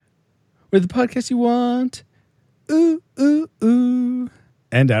With the podcast you want. Ooh, ooh, ooh.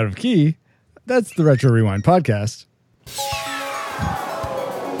 And out of key, that's the Retro Rewind podcast.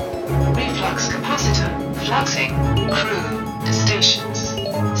 Reflux capacitor, fluxing, crew, to stations,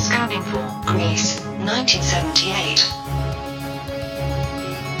 scanning for Greece, 1978.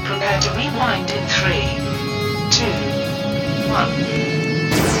 Prepare to rewind in 3, 2, 1.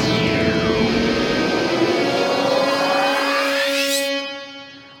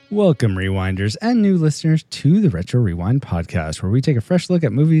 Welcome, Rewinders and new listeners, to the Retro Rewind podcast, where we take a fresh look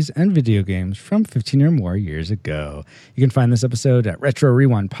at movies and video games from 15 or more years ago. You can find this episode at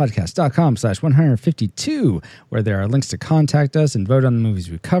retrorewindpodcast.com/152, where there are links to contact us and vote on the movies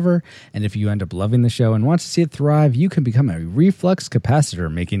we cover. And if you end up loving the show and want to see it thrive, you can become a reflux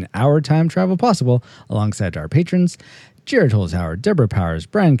capacitor, making our time travel possible alongside our patrons, Jared Holzhauer, Deborah Powers,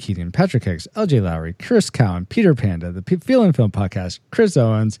 Brian Keaton, Patrick Hicks, LJ Lowry, Chris Cowan, Peter Panda, the Feel and Film Podcast, Chris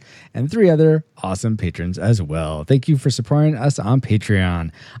Owens, and 3 other awesome patrons as well. Thank you for supporting us on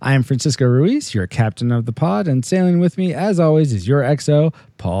Patreon. I am Francisco Ruiz, your captain of the pod, and sailing with me, as always, is your XO,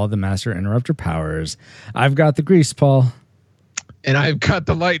 Paul, the Master Interrupter Powers. I've got the grease, Paul. And I've got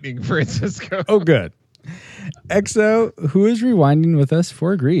the lightning, Francisco. Oh, good. XO, who is rewinding with us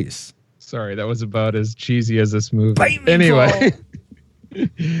for Grease? Sorry, that was about as cheesy as this movie. Bite me, anyway,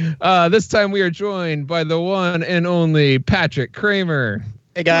 this time we are joined by the one and only Patrick Kramer.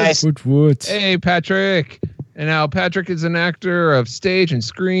 Hey, guys. What? Hey, Patrick. And now Patrick is an actor of stage and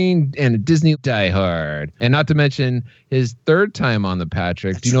screen and a Disney diehard. And not to mention his 3rd time on the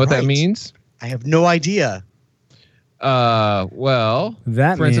Patrick. That's Do you know what that right. means? I have no idea. Well,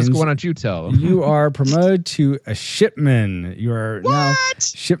 That Francisco, means why don't you tell? you are promoted to a shipman. You are now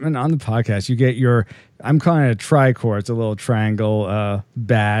shipman on the podcast. You get your, I'm calling it a tricorps. It's a little triangle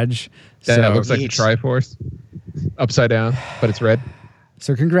badge. That looks like a Neat. Triforce. Upside down, but it's red.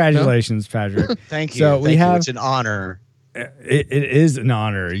 So congratulations, Patrick. Thank you. So we Thank you. have, It's an honor. it is an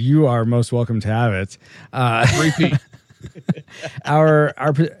honor. You are most welcome to have it. Repeat. Our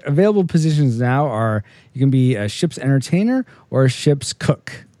available positions now are, you can be a ship's entertainer or a ship's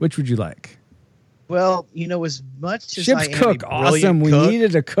cook. Which would you like? Well, you know, as much as Ship's I am cook. a brilliant Awesome. We cook,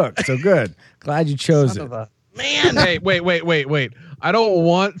 needed a cook. So good. Glad you chose son it. of a man. Hey, wait. I don't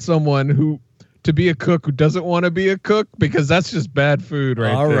want someone to be a cook who doesn't want to be a cook, because that's just bad food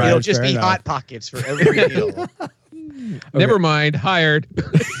right All there. right. It'll just fair be enough. Hot Pockets for every meal. Never mind. Hired.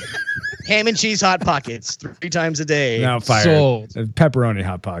 Ham and cheese Hot Pockets 3 times a day. Now fired. Sold. Pepperoni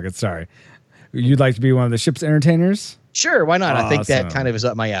Hot Pockets. Sorry. You'd like to be one of the ship's entertainers? Sure, why not? I think that Awesome. kind of is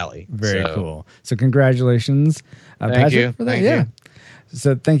up my alley. Very So, cool. So congratulations, Thank Patrick, you. for that. Thank yeah. you.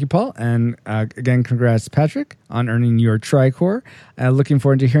 So thank you, Paul. And again, congrats, Patrick, on earning your tricorps. Looking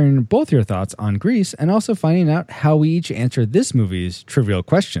forward to hearing both your thoughts on Grease and also finding out how we each answer this movie's trivial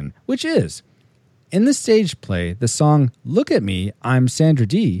question, which is, in the stage play, the song Look at Me, I'm Sandra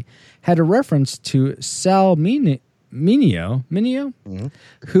Dee had a reference to Sal Mineo,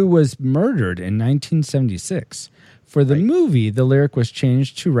 who was murdered in 1976. For the movie, the lyric was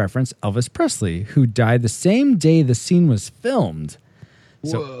changed to reference Elvis Presley, who died the same day the scene was filmed.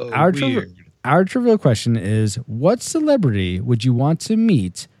 So Whoa, our trivial question is, what celebrity would you want to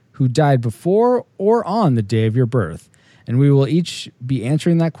meet who died before or on the day of your birth? And we will each be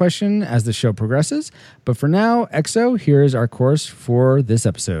answering that question as the show progresses. But for now, XO, here's our course for this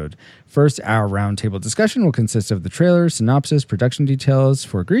episode. First, our roundtable discussion will consist of the trailer, synopsis, production details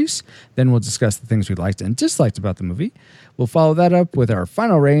for Grease. Then we'll discuss the things we liked and disliked about the movie. We'll follow that up with our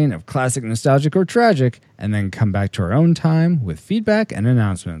final rating of classic, nostalgic, or tragic, and then come back to our own time with feedback and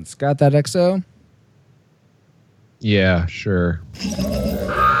announcements. Got that, XO? Yeah, sure.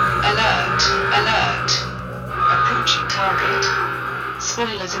 Alert, alert. Approaching target.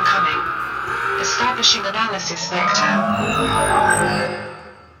 Spoilers incoming. Establishing analysis vector.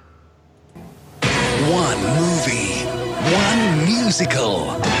 One movie, one musical,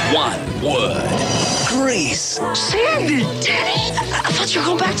 one word. Grease. Sandy! Daddy! I thought you were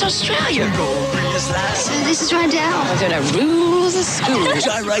going back to Australia. This is right down. I'm gonna rule the school.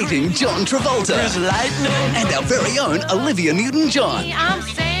 Gyrating John Travolta. And our very own Olivia Newton-John. I'm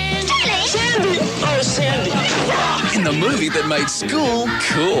Sandy. Sandy! Oh, Sandy. In the movie that made school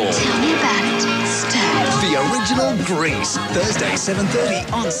cool. Tell me about it. Stay. The original Grease. Thursday,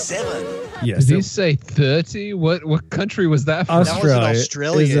 7:30 on 7. Yes. Did he say 30? What country was that from? That was an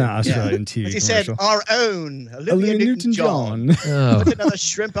Australian. Is an Australian TV As he said, commercial. our own Olivia Olivia Newton-John. Newton-John. Oh, Put another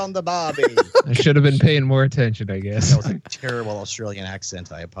shrimp on the barbie. I should have been paying more attention, I guess. That was a terrible Australian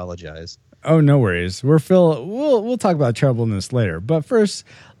accent. I apologize. Oh, no worries. We'll talk about terribleness later. But first,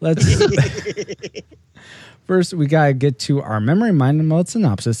 let's First, we got to get to our memory mind mode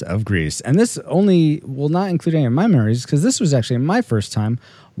synopsis of Grease. And this only will not include any of my memories because this was actually my first time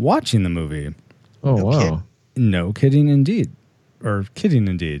watching the movie. Oh, No wow. No kidding indeed. Or kidding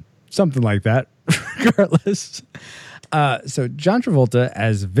indeed. Something like that, regardless. So John Travolta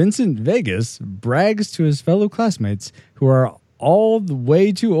as Vincent Vegas brags to his fellow classmates who are all the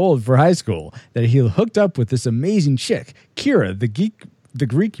way too old for high school that he hooked up with this amazing chick, Kira, the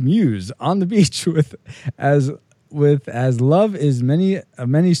Greek muse, on the beach with as love is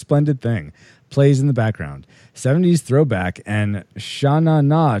many splendid thing plays in the background. 70s throwback, and Shana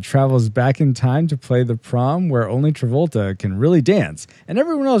Na travels back in time to play the prom where only Travolta can really dance and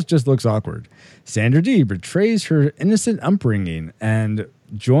everyone else just looks awkward. Sandra Dee betrays her innocent upbringing and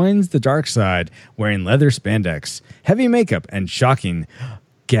joins the dark side wearing leather spandex, heavy makeup, and shocking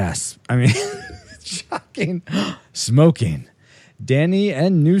shocking smoking. Danny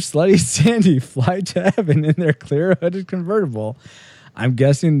and new slutty Sandy fly to heaven in their clear hooded convertible. I'm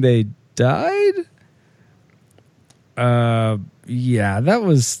guessing they died? Yeah, that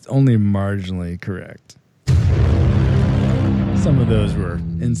was only marginally correct. Some of those were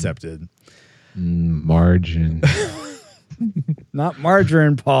incepted. Margin. Not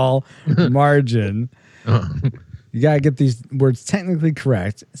margarine, Paul. Margin. You got to get these words technically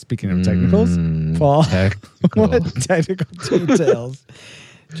correct. Speaking of technicals, Paul, what technical details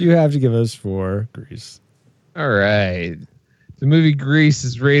do you have to give us for Grease? All right. The movie Grease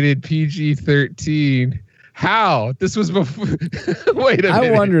is rated PG-13. How? This was before. Wait a minute.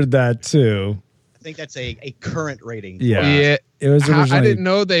 I wondered that too. I think that's a current rating. Yeah. It was originally. I didn't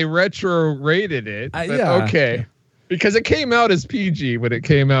know they retro rated it. But yeah. Okay. Because it came out as PG when it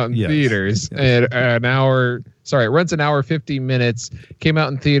came out in theaters. Yes. And it runs an hour 50 minutes. Came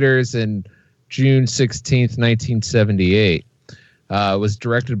out in theaters in June 16th, 1978. It was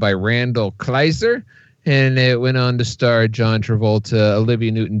directed by Randall Kleiser. And it went on to star John Travolta,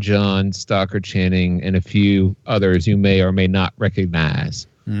 Olivia Newton-John, Stockard Channing, and a few others you may or may not recognize.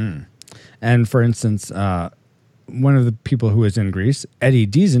 And for instance, one of the people who was in Grease, Eddie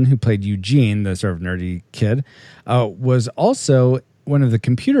Deason, who played Eugene, the sort of nerdy kid, was also one of the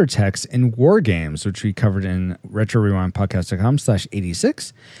computer techs in War Games, which we covered in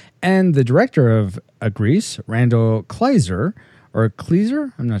RetroRewindPodcast.com/86. And the director of Grease, Randall Kleiser, or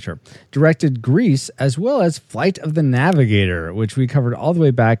Kleiser, I'm not sure, directed Grease as well as Flight of the Navigator, which we covered all the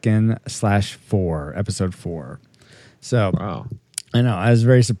way back in /4, episode 4. So, Wow. I know, I was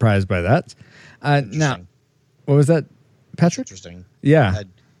very surprised by that. Now, what was that, Patrick? Interesting. Yeah.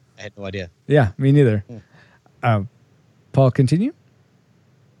 I had no idea. Yeah, me neither. Paul, continue.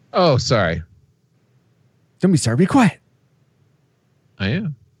 Oh, sorry. Don't be sorry, be quiet. I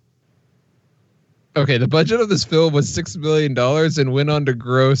am. Okay, the budget of this film was $6 million and went on to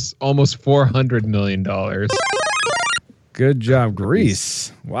gross almost $400 million. Good job,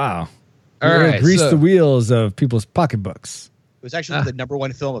 Grease. Wow. All We're gonna right, grease so- the wheels of people's pocketbooks. It was actually the number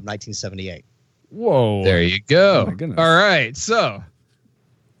one film of 1978. Whoa. There you go. Oh, my goodness. All right, so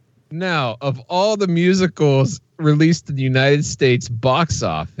now of all the musicals released in the United States box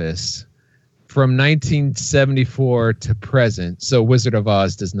office from 1974 to present, so Wizard of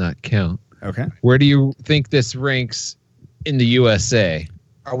Oz does not count. Okay. Where do you think this ranks in the USA?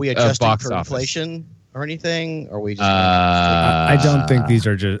 Are we adjusting box for office. inflation or anything? Or are we just I don't think these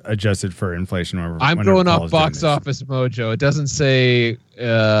are adjusted for inflation. I'm whenever going off Paul's doing Box this. Office Mojo. It doesn't say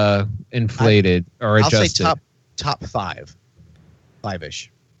inflated or I'll adjusted. say top five. Five-ish.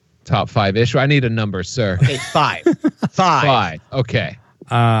 Top 5-ish. I need a number, sir. Okay, five. Five. Okay.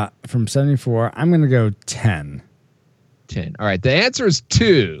 From 74, I'm going to go 10. 10. All right. The answer is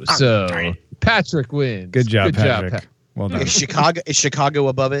 2. So Patrick wins. Good job, Patrick. Pat. Well done. Is Chicago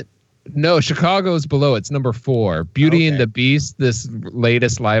above it? No, Chicago's below. It's number 4. Beauty and Okay. the Beast, this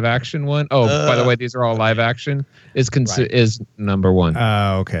latest live action one. Oh, by the way, these are all live action. Is number 1.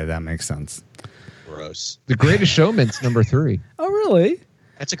 Okay, that makes sense. Gross. The Greatest Showman's number 3. Oh, really?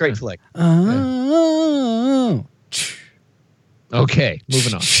 That's a great flick. Oh. Okay,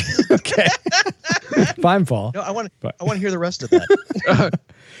 moving on. Okay. Fine, Paul. No, I want to hear the rest of that.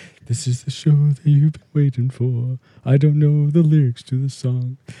 This is the show that you've been waiting for. I don't know the lyrics to the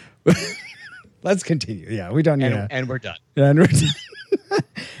song. Let's continue. Yeah, we don't need to. and we're done. And we're done.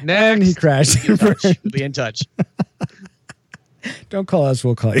 And he Next. crashed. We'll be in touch. Don't call us,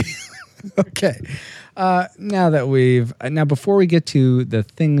 we'll call you. Okay. Now before we get to the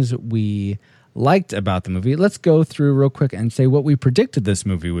things we liked about the movie, let's go through real quick and say what we predicted this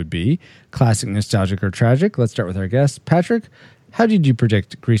movie would be. Classic, nostalgic, or tragic. Let's start with our guest. Patrick, how did you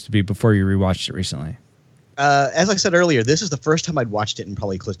predict Grease to be before you rewatched it recently? as I said earlier, this is the first time I'd watched it in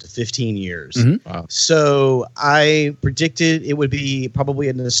probably close to 15 years. Mhm. Wow. So I predicted it would be probably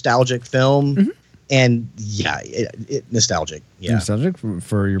a nostalgic film. And yeah, nostalgic. Yeah. Nostalgic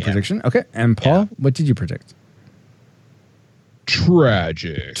for your Yeah. prediction. Okay. And Paul, what did you predict?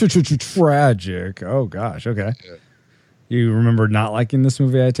 Tragic. Tragic. Oh gosh. Okay. You remember not liking this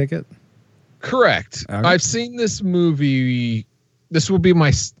movie? I take it. Correct. Okay. I've seen this movie. This will be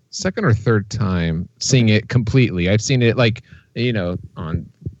my second or third time seeing it completely. I've seen it on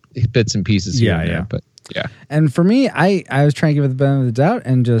bits and pieces here and there, but yeah. And for me, I was trying to give it the benefit of the doubt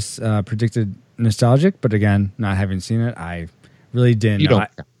and just predicted nostalgic. But again, not having seen it, I really didn't. You know.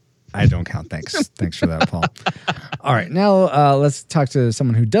 don't. I don't count. Thanks for that, Paul. All right, now let's talk to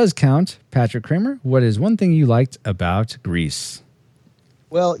someone who does count. Patrick Kramer, what is one thing you liked about Grease?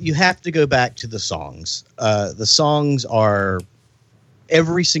 Well, you have to go back to the songs. The songs are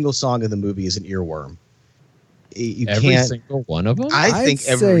every single song in the movie is an earworm. You Every can't. single one of them. I think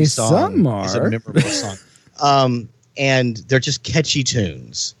I'd every say song some is a are. memorable song, and they're just catchy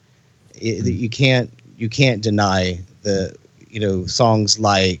tunes. You can't deny the songs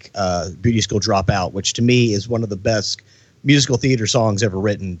like "Beauty School Dropout," which to me is one of the best musical theater songs ever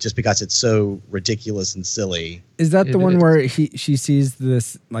written, just because it's so ridiculous and silly. Is that the It one is. where she sees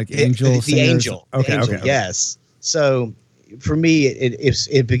this like angel? the singers? angel. Okay. The angel, Okay. yes. So for me,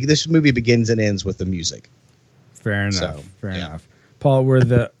 this movie begins and ends with the music. Fair enough. So, Fair yeah. enough. Paul,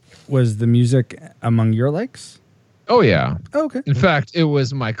 was the music among your likes? Oh yeah. Oh, okay. In fact, it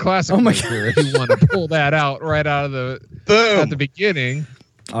was my classic. Oh my favorite. If you want to pull that out right out of the Boom. at the beginning,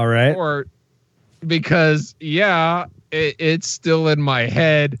 All right. or because it's still in my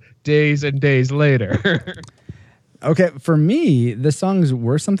head days and days later. Okay, for me, the songs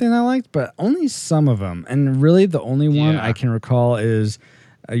were something I liked, but only some of them. And really, the only one Yeah. I can recall is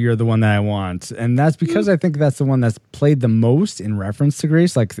 "You're the One That I Want," and that's because I think that's the one that's played the most in reference to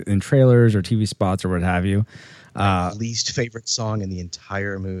Grease, like in trailers or TV spots or what have you. Least favorite song in the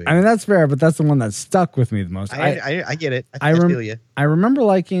entire movie. I mean, that's fair, but that's the one that stuck with me the most. I get it. I I rem- feel you. I remember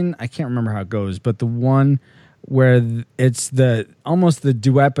liking, I can't remember how it goes, but the one where it's almost the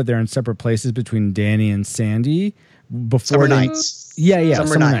duet, but they're in separate places between Danny and Sandy before Summer they, Nights. Yeah,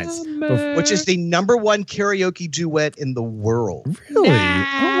 Summer Nights. Nights. Which is the #1 karaoke duet in the world. Really? Oh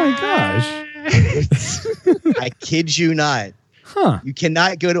my gosh. I kid you not. Huh. You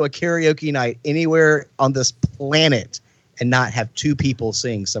cannot go to a karaoke night anywhere on this planet and not have two people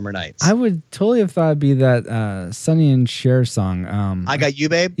sing Summer Nights. I would totally have thought it'd be that Sonny and Cher song. I Got You,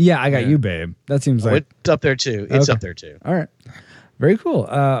 Babe. Yeah, I Got You, Babe. That seems Oh, like it's up there too. It's Okay. up there too. all right. Very cool.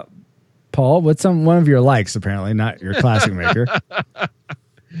 Paul, what's one of your likes? Apparently, not your classic maker.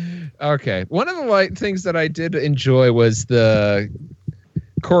 Okay. One of the things that I did enjoy was the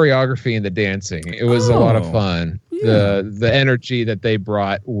choreography and the dancing. It was a lot of Oh, fun. yeah. The energy that they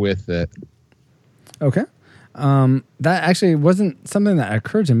brought with it. Okay. That actually wasn't something that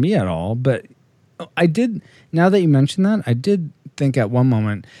occurred to me at all, but I did, now that you mention that, I did think at one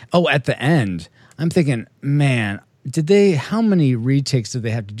moment, at the end, I'm thinking, man, how many retakes did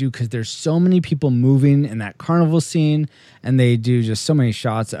they have to do? Because there's so many people moving in that carnival scene, and they do just so many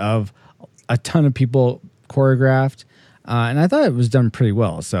shots of a ton of people choreographed. And I thought it was done pretty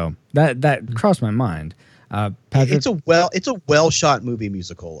well. So that crossed my mind. Patrick? It's a well shot movie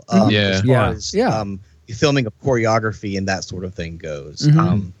musical. Yeah. As far Yeah. as Yeah. the filming of choreography and that sort of thing goes.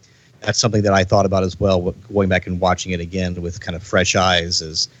 Mhm. That's something that I thought about as well, going back and watching it again with kind of fresh eyes.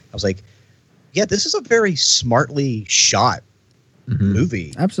 As I was like, yeah, this is a very smartly shot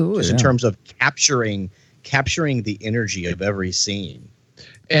movie. Absolutely. Just in yeah. terms of capturing the energy of every scene.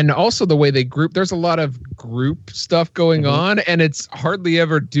 And also the way they group, there's a lot of group stuff going on, and it's hardly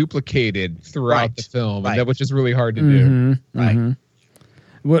ever duplicated throughout Right. the film, Right. and which is really hard to do. Mhm, Right. mhm.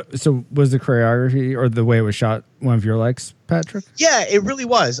 So was the choreography or the way it was shot one of your likes, Patrick? Yeah, it really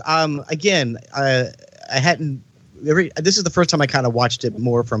was. Again, I hadn't. This is the first time I kind of watched it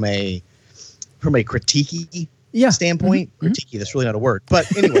more from a critique standpoint. Critique, that's really not a word, but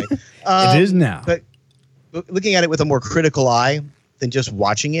anyway, It is now. But looking at it with a more critical eye than just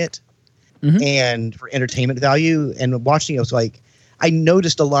watching it, and for entertainment value, and watching it, I was like, I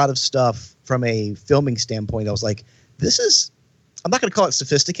noticed a lot of stuff from a filming standpoint. I was like, this is. I'm not going to call it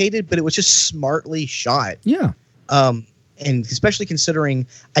sophisticated, but it was just smartly shot. Yeah. And especially considering,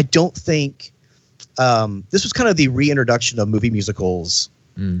 I don't think this was kind of the reintroduction of movie musicals,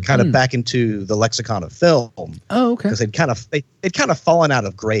 kind of back into the lexicon of film, Oh, okay. because they'd kind of fallen out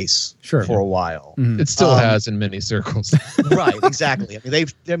of grace Sure. for a while. It still has in many circles. Right, exactly.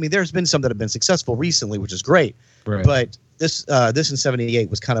 I mean, there's been some that have been successful recently, which is great. Right. But this in '78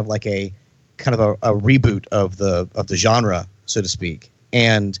 was kind of like kind of a reboot of the genre, so to speak.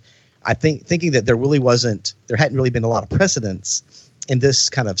 And I thinking that there hadn't really been a lot of precedents in this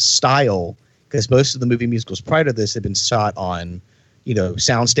kind of style, because most of the movie musicals prior to this had been shot on,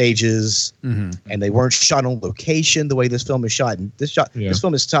 sound stages, and they weren't shot on location the way this film is shot. And this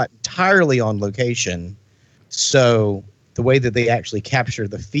film is shot entirely on location. So the way that they actually capture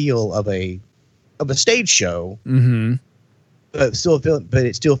the feel of a stage show, but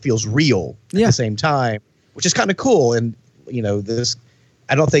it still feels real at the same time, which is kind of cool. And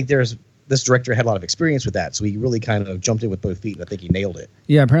I don't think this director had a lot of experience with that, so he really kind of jumped in with both feet, and I think he nailed it.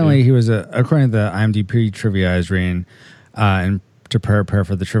 Yeah, apparently he was according to the IMDb trivia I was reading, and to prepare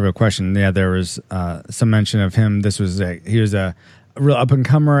for the trivia question, there was some mention of him. He was a real up and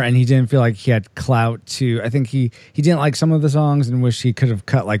comer, and he didn't feel like he had clout to. I think he didn't like some of the songs and wish he could have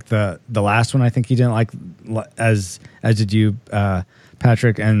cut like the last one. I think he didn't like as did you,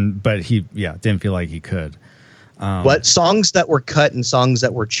 Patrick, but he didn't feel like he could. What songs that were cut and songs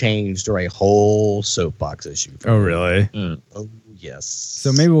that were changed are a whole soapbox issue. Oh, really? Oh, yes.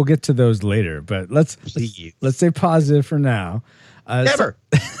 So maybe we'll get to those later, but let's stay positive for now. Never.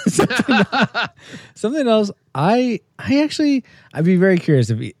 Something else. I'd be very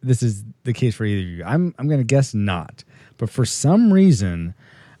curious if this is the case for either of you. I'm going to guess not, but for some reason,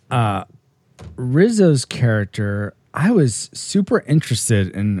 Rizzo's character, I was super interested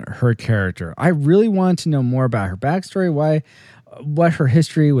in her character. I really wanted to know more about her backstory, what her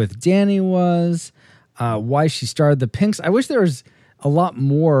history with Danny was, why she started the Pinks. I wish there was a lot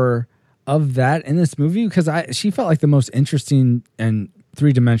more of that in this movie, because she felt like the most interesting and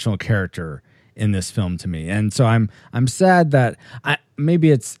three-dimensional character in this film to me. And so I'm sad that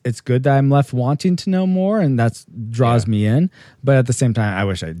maybe it's good that I'm left wanting to know more, and that draws me in. But at the same time, I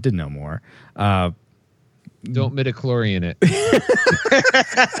wish I did know more. Don't midichlorian it.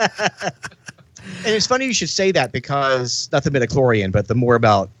 And it's funny you should say that, because not the midichlorian, but the more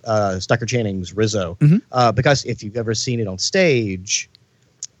about Stockard Channing's Rizzo. Because if you've ever seen it on stage,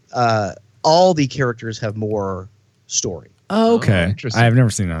 all the characters have more story. Oh, okay. I have never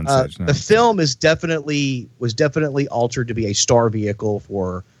seen it on stage. No. The film was definitely altered to be a star vehicle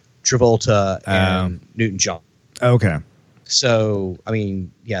for Travolta and Newton-John. Okay. So,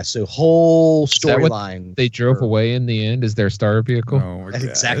 so whole storyline. They drove away in the end as their star vehicle? Oh, that's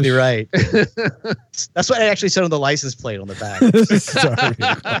exactly right. That's what I actually said on the license plate on the back.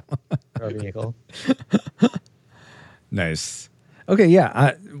 Star vehicle. Nice. Okay,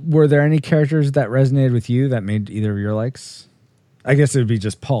 yeah. Were there any characters that resonated with you that made either of your likes? I guess it would be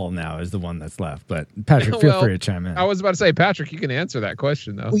just Paul now is the one that's left, but Patrick, feel free to chime in. I was about to say, Patrick, you can answer that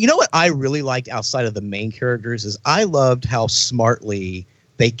question, though. Well, you know what I really liked outside of the main characters is I loved how smartly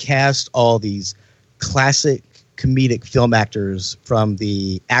they cast all these classic comedic film actors from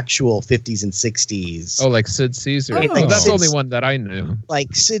the actual 50s and 60s. Oh, like Sid Caesar. That's the only one that I knew.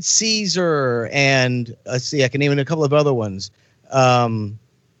 Like Sid Caesar, and let's see, I can name a couple of other ones.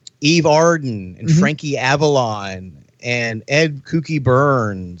 Eve Arden and Frankie Avalon and Ed Kooky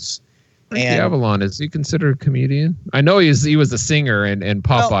Burns. Frankie Avalon, is he considered a comedian? I know he was a singer and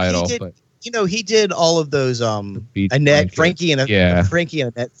pop idol. But he did all of those Frankie and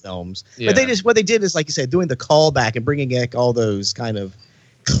Annette films. Yeah. But what they did is, like you said, doing the callback and bringing back all those kind of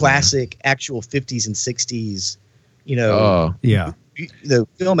classic actual 50s and 60s, the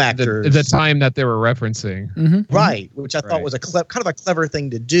film actors, the time that they were referencing, right? Which I thought was kind of a clever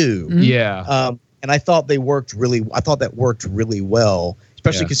thing to do. Yeah, and I thought that worked really well,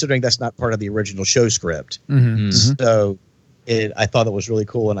 especially considering that's not part of the original show script. So I thought it was really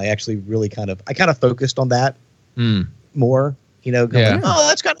cool, and I actually really kind of focused on that more. Oh,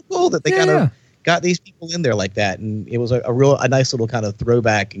 that's kind of cool that they kind of got these people in there like that, and it was a nice little kind of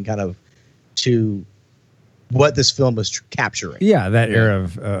throwback and kind of to what this film was capturing. Yeah, that era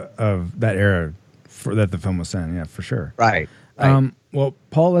of that era that the film was in. Yeah, for sure. Right. Well,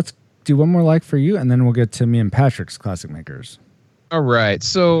 Paul, let's do one more like for you, and then we'll get to me and Patrick's classic makers. All right.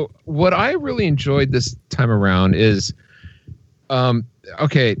 So what I really enjoyed this time around is,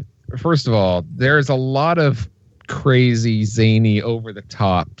 first of all, there's a lot of crazy, zany,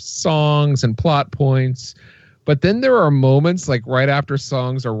 over-the-top songs and plot points. But then there are moments like right after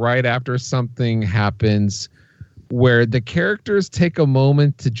songs or right after something happens where the characters take a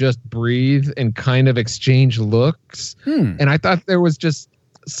moment to just breathe and kind of exchange looks. And I thought there was just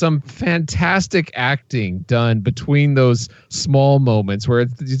some fantastic acting done between those small moments where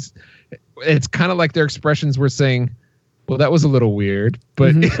it's kind of like their expressions were saying, well, that was a little weird,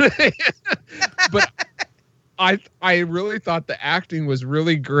 but but I really thought the acting was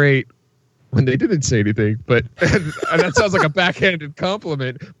really great when they didn't say anything, but and that sounds like a backhanded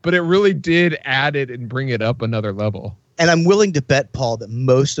compliment, but it really did add it and bring it up another level. And I'm willing to bet, Paul, that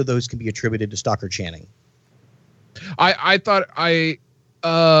most of those can be attributed to Stockard Channing.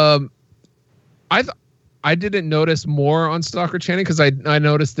 I didn't notice more on Stockard Channing because I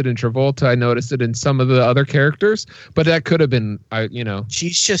noticed it in Travolta. I noticed it in some of the other characters, but that could have been,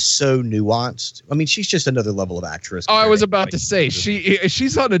 She's just so nuanced. I mean, she's just another level of actress. Oh, I was about to say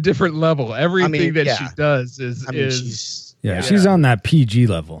she's on a different level. Everything she does is. She's on that PG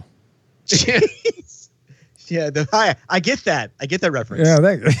level. Yeah, I get that. I get that reference. Yeah,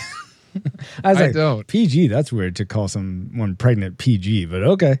 I was like, don't. PG. That's weird to call someone pregnant PG, but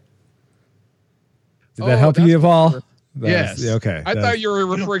okay. Did that help you, Paul? Yes. Okay. I thought you were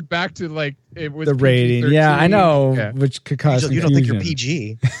referring back to like it was the rating. PG-13. Yeah, I know, which could cause you confusion. don't think you're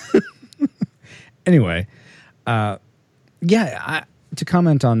PG? Anyway, to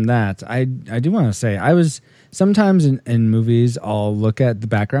comment on that, I do want to say I was sometimes in movies I'll look at the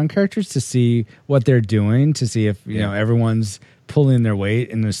background characters to see what they're doing, to see if everyone's pulling their weight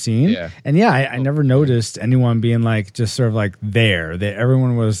in the scene. Yeah. And I never noticed anyone being like just sort of like there. That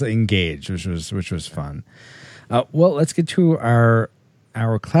everyone was engaged, which was fun. Well, let's get to our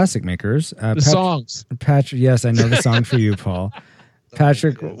classic makers. Songs. Patrick, yes, I know the song for you, Paul.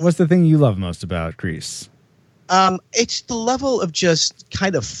 Patrick, what's the thing you love most about Grease? It's the level of just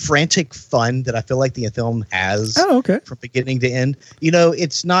kind of frantic fun that I feel like the film has. Oh, okay. From beginning to end.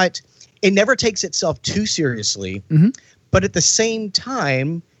 It never takes itself too seriously, but at the same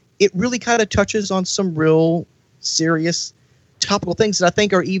time, it really kind of touches on some real serious topical things that I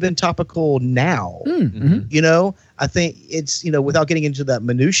think are even topical now. I think it's, without getting into that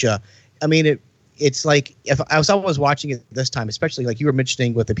minutia, I mean, it's like if I was watching it this time, especially like you were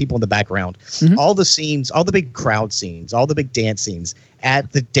mentioning with the people in the background, all the scenes, all the big crowd scenes, all the big dance scenes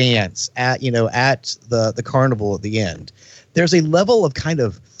at the dance, at the carnival at the end. There's a level of kind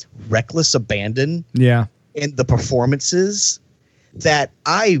of reckless abandon in the performances that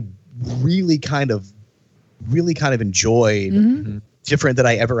I really kind of enjoyed. Different than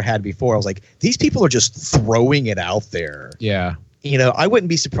I ever had before. I was like, these people are just throwing it out there. Yeah. I wouldn't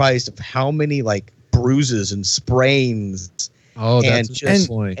be surprised of how many like bruises and sprains. Oh, that's a good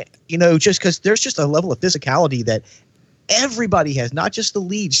point. Just because there's just a level of physicality that everybody has, not just the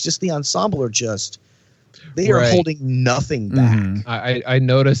leads, just the ensemble they are holding nothing back. I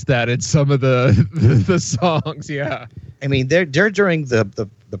noticed that in some of the songs. Yeah. I mean, they're during the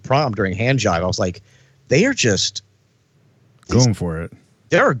prom during hand jive. I was like, they are just going for it.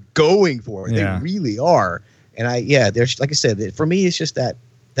 They're going for it. Yeah. They really are. And there's, like I said, for me, it's just that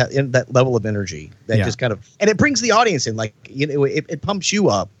level of energy that just kind of, and it brings the audience in, like, it pumps you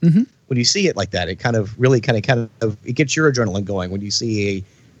up when you see it like that. It kind of really kind of it gets your adrenaline going when you see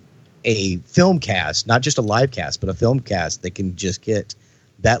a film cast, not just a live cast, but a film cast that can just get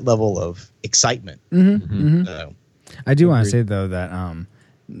that level of excitement. I do want to say though that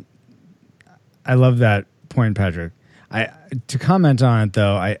I love that point, Patrick. To comment on it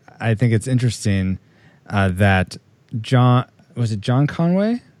though, I think it's interesting that John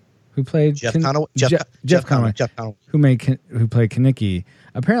Conway, who played Jeff Conway, who played Kenickie,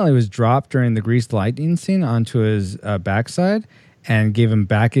 apparently was dropped during the Grease Lightning scene onto his backside and gave him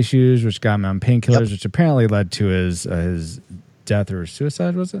back issues, which got him on painkillers, which apparently led to his death or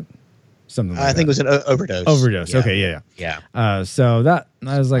suicide. Was it something like that? I think it was an overdose. Overdose. Yeah. Okay. Yeah. So that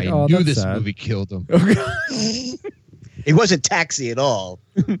I was like, I knew that's this sad. movie killed him. It wasn't Taxi at all.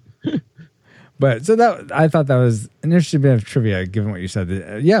 But so that I thought that was an interesting bit of trivia, given what you said.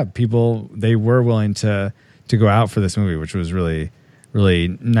 That, people, they were willing to go out for this movie, which was really,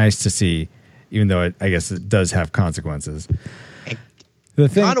 really nice to see, even though I guess it does have consequences.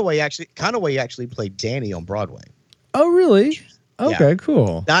 Conway actually played Danny on Broadway. Oh, really? Okay,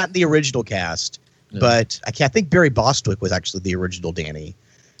 cool. Not in the original cast, but I think Barry Bostwick was actually the original Danny.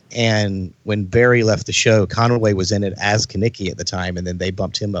 And when Barry left the show, Conway was in it as Kenickie at the time, and then they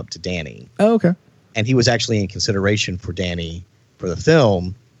bumped him up to Danny. Oh, okay. And he was actually in consideration for Danny for the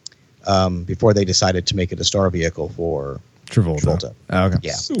film before they decided to make it a star vehicle for Travolta. Oh, okay.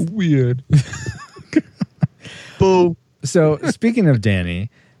 Yeah. So weird. Boo. So speaking of Danny,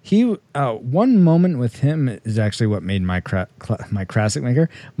 he one moment with him is actually what made my classic maker,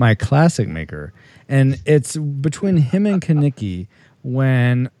 and it's between him and Kenickie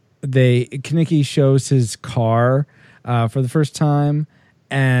when Kenickie shows his car for the first time,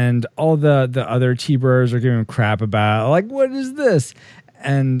 and all the other T-Birds are giving him crap about, like, what is this?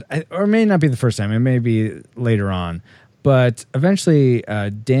 And or it may not be the first time, it may be later on, but eventually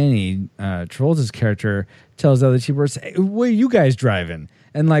Danny Travolta's character tells the other T-Birds, hey, what are you guys driving?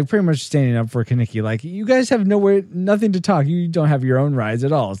 and like pretty much standing up for Kaneki. Like, you guys have nothing to talk. You don't have your own rides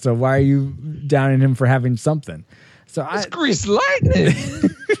at all. So why are you downing him for having something? So It's Grease Lightning.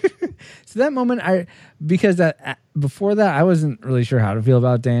 So that moment, before that, I wasn't really sure how to feel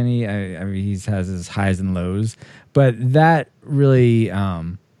about Danny. I mean, he has his highs and lows, but that really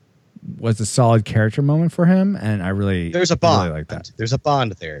was a solid character moment for him, and I really There's a bond. really like that. There's a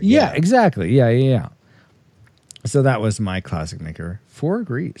bond there. Yeah, exactly. Yeah. So that was my classic maker for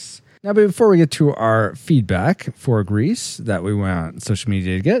Grease. Now, before we get to our feedback for Grease that we went on social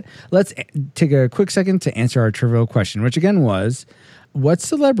media to get, let's take a quick second to answer our trivial question, which again was, what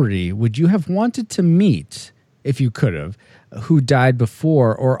celebrity would you have wanted to meet if you could have, who died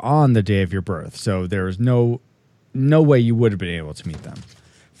before or on the day of your birth? So there was no way you would have been able to meet them.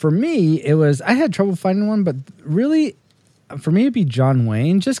 For me, I had trouble finding one, but really, for me, it'd be John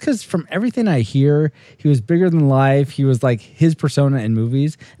Wayne, just because from everything I hear, he was bigger than life. He was like his persona in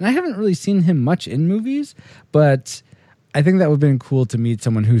movies. And I haven't really seen him much in movies, but I think that would have been cool to meet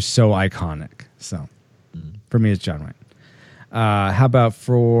someone who's so iconic. So for me, it's John Wayne. How about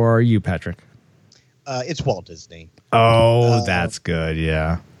for you, Patrick? It's Walt Disney. Oh, that's good.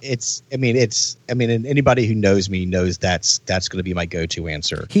 Yeah. And anybody who knows me knows that's going to be my go-to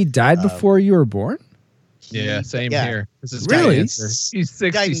answer. He died before you were born? Yeah, same Yeah. here. This is Really? my answer. He's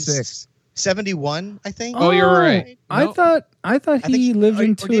 66. 71, I think. Oh, you're right. I No. thought think he lived or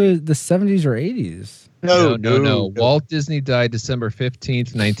into did he? the 70s or 80s. No. Walt Disney died December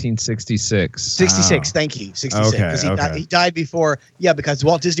 15th, 1966. 66. Thank you. 66. Okay, Because okay. he died before. Yeah, because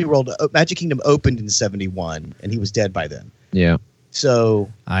Walt Disney World, Magic Kingdom opened in 71, and he was dead by then. Yeah. So,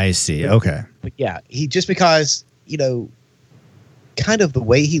 I see. Okay. but yeah, he just because kind of the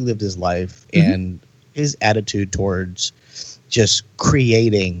way he lived his life and his attitude towards just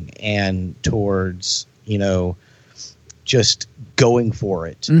creating and towards just going for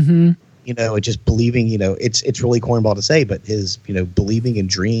it. Mm-hmm. And just believing, it's really cornball to say, but his, believing in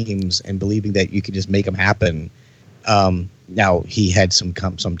dreams and believing that you can just make them happen. Now he had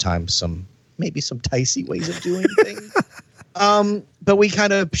sometimes some dicey ways of doing things. But we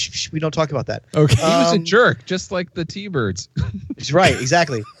kind of, we don't talk about that. Okay. He was a jerk, just like the T-Birds. Right.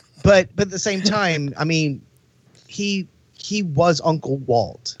 Exactly. But at the same time, I mean, he was Uncle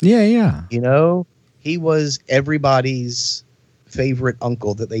Walt, Yeah. he was everybody's favorite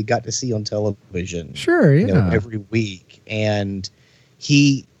uncle that they got to see on television. Sure. Yeah. Every week. And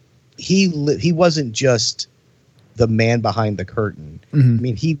he wasn't just the man behind the curtain. Mhm. I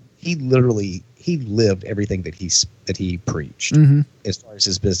mean, he literally lived everything that he preached Mhm. as far as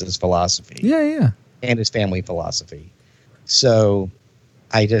his business philosophy Yeah. and his family philosophy. So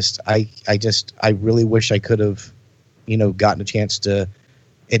I really wish I could have, gotten a chance to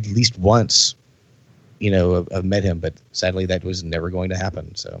at least once, have met him, but sadly that was never going to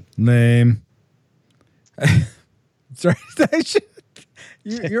happen. So Lame. Sorry.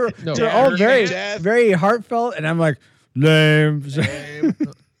 You're No, all very, Jeff. very heartfelt, and I'm like, lame.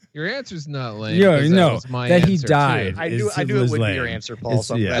 Your answer's not lame. Yeah, 'cause no, that was my that he answer, died. too. I knew it was would be lame. your answer, Paul.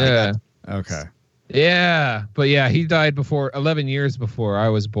 So I'm Yeah. glad I Yeah. got Okay. Yeah, but yeah, he died 11 years before I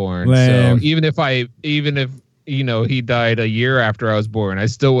was born. Lame. So even if he died a year after I was born, I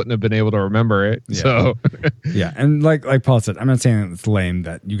still wouldn't have been able to remember it. Yeah. So Yeah, and like Paul said, I'm not saying that it's lame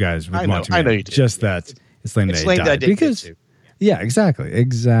that you guys would I know- want to. I meet know him, you did. Just that it's lame It's that lame he that I died didn't get because to. yeah, exactly.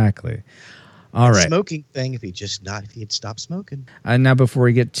 All That right. smoking thing. If he had stopped smoking. And now before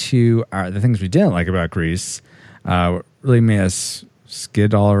we get to the things we didn't like about Grease, really made us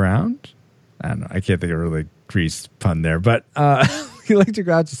skid all around. I don't know. I can't think of a really Grease pun there, but we like to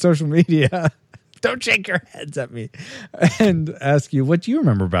go out to social media. Don't shake your heads at me. And ask you what you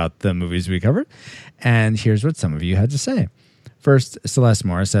remember about the movies we covered. And here's what some of you had to say. First, Celeste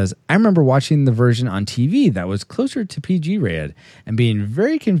Morris says, I remember watching the version on TV that was closer to PG rated and being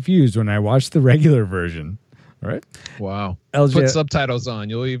very confused when I watched the regular version. All right. wow. LJ Put subtitles on.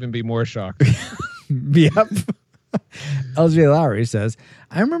 You'll even be more shocked. Yep. LJ Lowry says,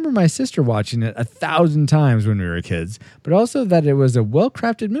 I remember my sister watching it 1,000 times when we were kids, but also that it was a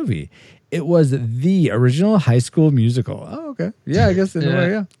well-crafted movie. It was the original High School Musical. Oh, okay. Yeah, I guess in a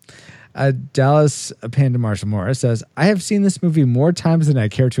way, yeah. Dallas Panda Marshall Morris says, I have seen this movie more times than I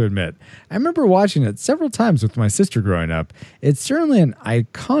care to admit. I remember watching it several times with my sister growing up. It's certainly an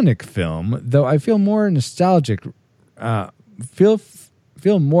iconic film, though I feel more nostalgic,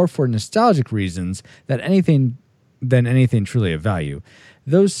 feel more for nostalgic reasons than anything truly of value.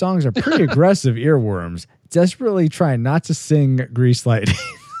 Those songs are pretty aggressive earworms, desperately trying not to sing Grease Lightning.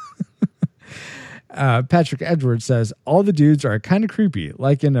 Patrick Edwards says, all the dudes are kind of creepy,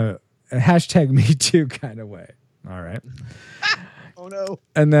 like in a hashtag me too kind of way. All right. Oh no.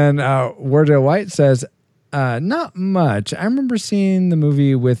 And then Wardell White says, not much. I remember seeing the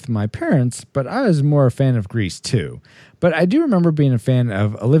movie with my parents, but I was more a fan of Grease too. But I do remember being a fan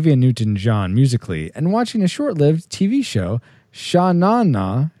of Olivia Newton-John musically and watching a short-lived TV show,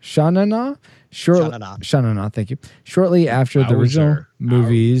 Sha-Na-Na, thank you, shortly after the original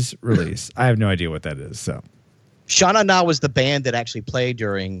movie's release. I have no idea what that is. So, Sha-Na-Na was the band that actually played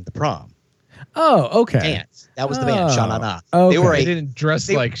during the prom. Oh, okay. Dance. That was the band, Sha-Na-Na. Okay. They didn't dress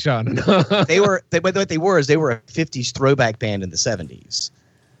like Sean. What they were a 50s throwback band in the 70s.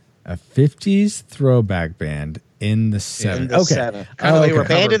 A 50s throwback band in the 70s. Okay. They were a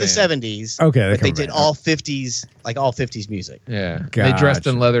band in the 70s. Okay. But they did all 50s music. Yeah. Gotcha. They dressed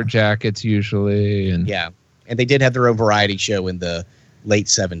in leather jackets usually. And Yeah. And they did have their own variety show in the late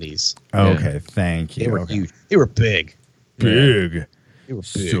 70s. Okay, thank you. They were huge. They were big. Big. They were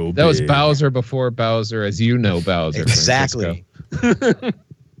big. So that was big. Bowser before Bowser, as you know, Bowser. Exactly. Francisco.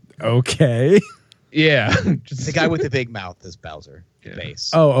 Okay. Yeah. The guy with the big mouth is Bowser. Yeah.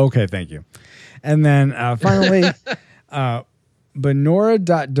 Bass. Oh, okay. Thank you. And then finally,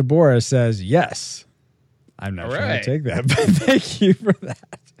 Benora.Deborah says, yes. I'm not All trying right. to take that, but thank you for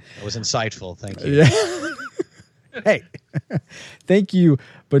that. That was insightful. Thank you. Yeah. Hey, thank you,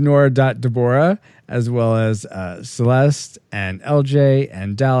 Benora.Deborah, as well as Celeste and LJ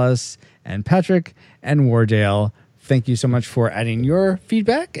and Dallas and Patrick and Wardale. Thank you so much for adding your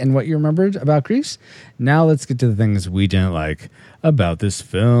feedback and what you remembered about Grease. Now let's get to the things we didn't like about this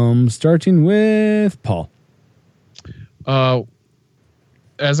film, starting with Paul. As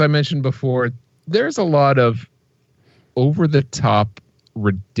I mentioned before, there's a lot of over-the-top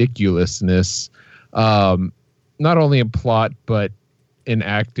ridiculousness, not only in plot, but in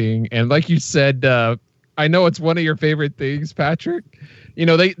acting. And like you said, I know it's one of your favorite things, Patrick. You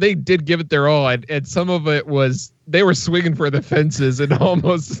know, they did give it their all, and some of it was they were swinging for the fences and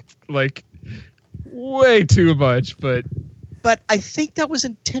almost like way too much. But I think that was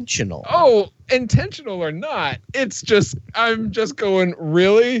intentional. oh, intentional or not, it's just I'm just going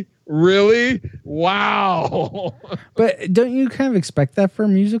really, wow. But don't you kind of expect that for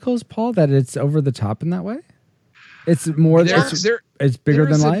musicals, Paul, that it's over the top in that way? It's more it's bigger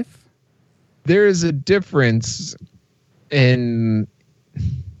than life? There is a difference in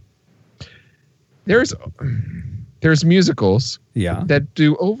there's musicals that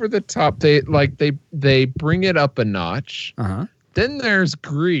do over the top. They bring it up a notch. Uh-huh. Then there's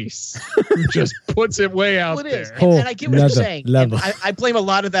Grease, who just puts it way out Well, it there. is. And I get what you're saying. level. And I blame a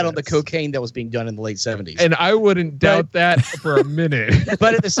lot of that on the cocaine that was being done in the late 70s. And I wouldn't doubt that for a minute.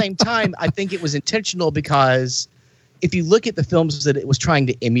 But at the same time, I think it was intentional because if you look at the films that it was trying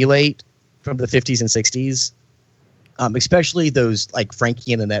to emulate from the 50s and 60s, especially those like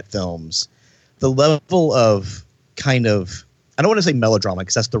Frankie and Annette films, the level of kind of, I don't want to say melodrama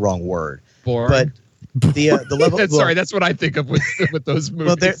because that's the wrong word, Boring. but the level. Sorry, that's what I think of with those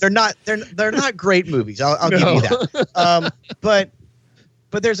movies. Well, they're not great movies. I'll give you that. But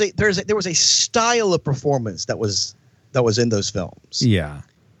there was a style of performance that was in those films. Yeah.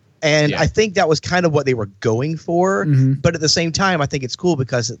 And I think that was kind of what they were going for. Mm-hmm. But at the same time, I think it's cool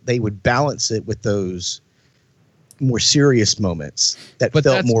because they would balance it with those more serious moments that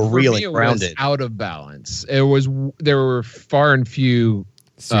felt more real and grounded. Out of balance. There were far and few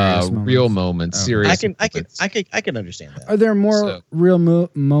real moments. Oh. Serious. I can understand that. Are there more real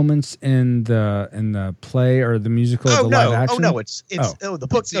moments in the play or the musical? Or the live action? Oh no! It's the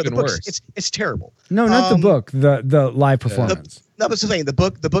book. It's no, even the book. worse. It's terrible. No, not the book. The live performance. No, but saying the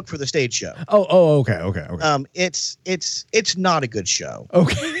book for the stage show. Oh, okay. It's not a good show.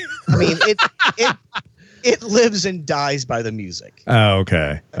 Okay. I mean, it lives and dies by the music. Oh,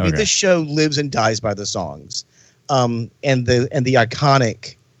 okay. I mean, this show lives and dies by the songs, and the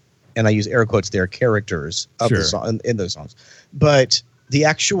iconic, and I use air quotes there, characters of the song in those songs. But the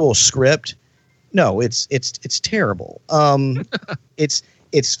actual script, no, it's terrible. It's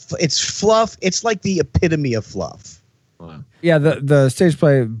fluff. It's like the epitome of fluff. Wow. Yeah, the stage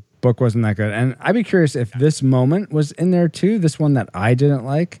play book wasn't that good. And I'd be curious if this moment was in there too, this one that I didn't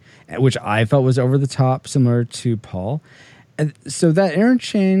like, which I felt was over the top, similar to Paul. And so that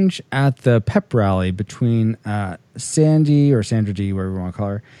interchange at the pep rally between Sandy or Sandra D, whatever you want to call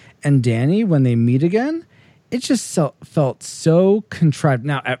her, and Danny when they meet again, it just felt so contrived.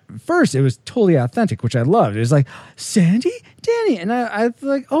 Now, at first, it was totally authentic, which I loved. It was like, Sandy? Danny? And I was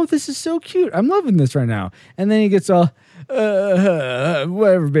like, oh, this is so cute. I'm loving this right now. And then he gets all,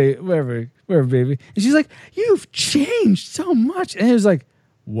 whatever, baby. And she's like, you've changed so much. And it was like,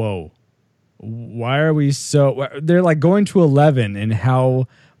 whoa. Why are we so... They're like going to 11 in how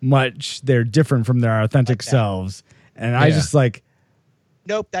much they're different from their authentic selves. And I just like...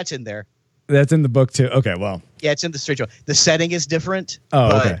 Nope, that's in there. That's in the book too. Okay, well, Yeah, it's in the straight show. The setting is different. Oh,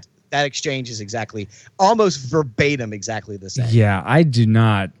 but okay. that exchange is exactly, almost verbatim, exactly the same. yeah, I do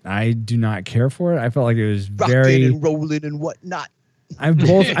not care for it. I felt like it was Rocking very. and rolling and whatnot. I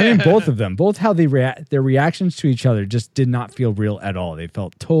mean, both of them. Both how they their reactions to each other just did not feel real at all. They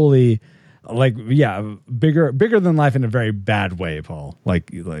felt totally like, bigger than life in a very bad way, Paul.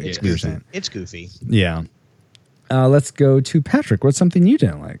 Like you were saying. It's goofy. Yeah. Let's go to Patrick. What's something you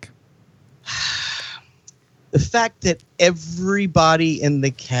didn't like? The fact that everybody in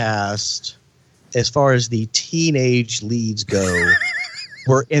the cast, as far as the teenage leads go,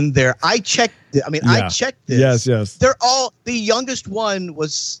 were in there. I checked this. Yes. They're all, the youngest one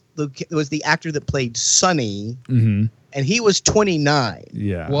was the actor that played Sonny, Mm-hmm. and he was 29.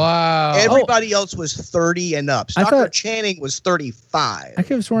 Yeah. Wow. Everybody else was 30 and up. I Stockard thought- Channing was 35. I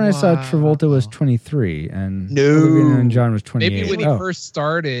could have sworn I saw Travolta was 23 and No. Olivia Newton-John was 28. Maybe when he first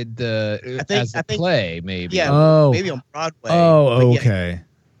started I as a think- play, maybe. Yeah, Oh. maybe on Broadway. Oh, But yeah, okay.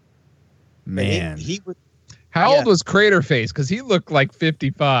 but Man. he was. How Yeah. old was Craterface? Because he looked like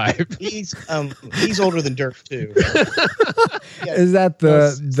 55. He's older than Dirk too. Yeah. Is that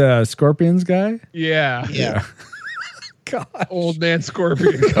the Scorpions guy? Yeah. Yeah. God. Old man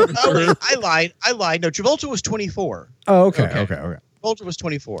Scorpion coming Oh, through. wait, I lied. No, Travolta was 24. Oh, okay. Okay. Travolta was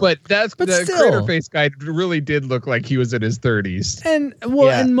 24. But the still. Craterface guy really did look like he was in his 30s. And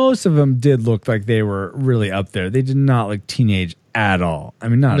Yeah. and most of them did look like they were really up there. They did not look teenage at all. I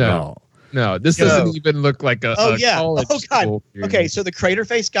mean, not at No. all. No, this No. doesn't even look like a college Oh god. school kid. Okay, so the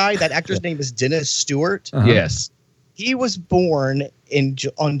Craterface guy, that actor's name is Dennis Stewart. Uh-huh. Yes. He was born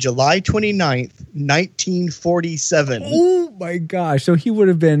on July 29th, 1947. Oh my gosh! So he would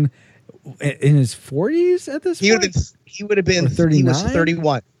have been in his 40s at this He would point. have been. He would have been. Or He was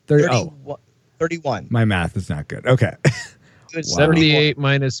 39? 31. 31. My math is not good. Okay. He was 78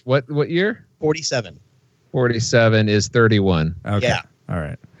 minus what year? 47. 47 is 31. Okay. Yeah. All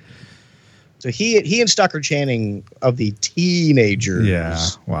right. So he and Stockard Channing of the teenagers Yeah.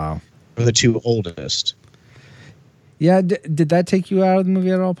 Wow. were the two oldest. Yeah. Did that take you out of the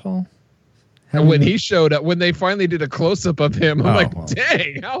movie at all, Paul? And when he showed up, when they finally did a close up of him, I'm Oh, like, well.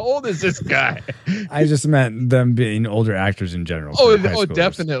 dang, how old is this guy? I just meant them being older actors in general. for high schoolers.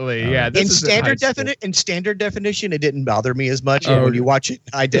 Definitely. Yeah. Oh. This In is standard definition, it didn't bother me as much. Oh. And when you watch it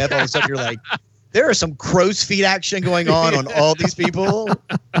in high def, all of a sudden you're like, there is some crow's feet action going on all these people.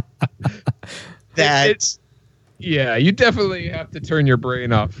 That Yeah, you definitely have to turn your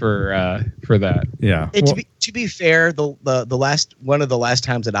brain off for that. Yeah. And Well, to be fair, the last one of the last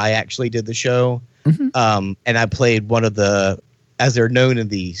times that I actually did the show, Mm-hmm. and I played one of the, as they're known in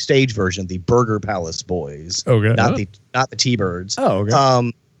the stage version, the Burger Palace Boys, Okay. not the T-Birds. Oh,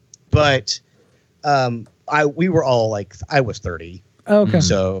 okay. But we were all like, I was 30, okay.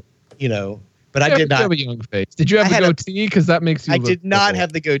 so but I You did not. have a young face. Did you have I a had a- goatee? Because that makes you. I look did not old.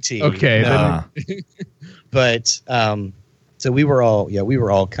 have the goatee. Okay. no. then- But so we were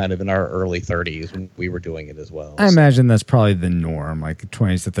all kind of in our early 30s when we were doing it as well. I So- imagine that's probably the norm. Like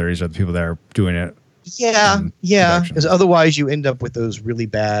 20s to 30s are the people that are doing it. Yeah, production. because otherwise you end up with those really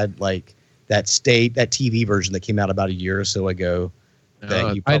bad, like that TV version that came out about a year or so ago.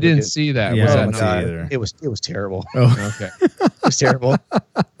 That you I probably didn't see that. Yeah, Was I that didn't not- see it either. It was terrible. Oh, Okay. It was terrible.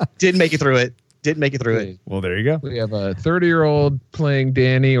 Didn't make it through it. well, there you go. We have a 30-year-old playing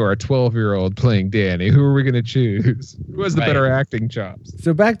Danny or a 12-year-old playing Danny. Who are we going to choose? Who has the Right. better acting chops?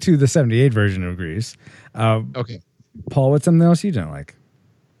 So back to the 78 version of Grease. Okay. Paul, what's something else you don't like?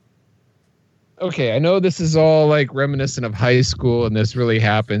 Okay, I know this is all like reminiscent of high school and this really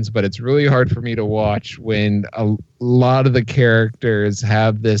happens, but it's really hard for me to watch when a lot of the characters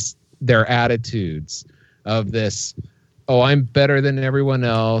have their attitudes of this, oh, I'm better than everyone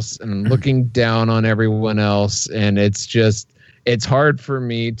else and I'm looking down on everyone else. And it's hard for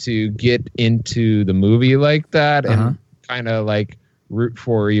me to get into the movie like that and kind of like root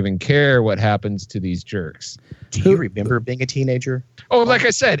for or even care what happens to these jerks. Do you remember being a teenager? Oh, like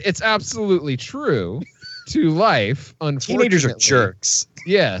I said, it's absolutely true to life. Unfortunately, Teenagers are jerks.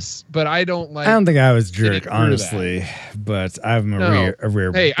 Yes, but I don't like. I don't think I was Getting jerk, through honestly, but I'm a No.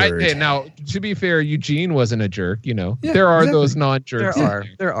 rare Hey, bird. now to be fair, Eugene wasn't a jerk. Yeah, there are exactly. those non-jerks.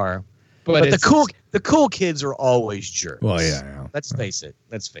 There are. but But it's, the cool kids are always jerks. Well, yeah. Let's face it.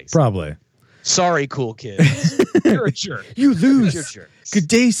 Probably. Sorry, cool kids. you're a jerk. You You're lose. jerks. Good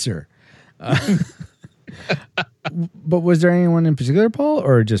day, sir. But was there anyone in particular, Paul,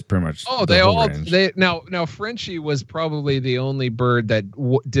 or just pretty much? Oh, the they whole all range? now Frenchie was probably the only bird that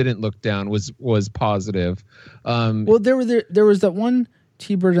didn't look down. Was positive. Well, there was that one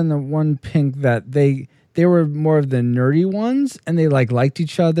T-bird and the one pink that they they were more of the nerdy ones, and they liked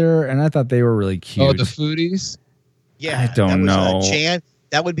each other, and I thought they were really cute. Oh, the foodies. Yeah, I don't know. Jan.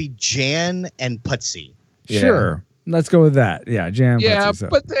 That would be Jan and Putsy. Sure, let's go with that. Yeah, Jan. Yeah,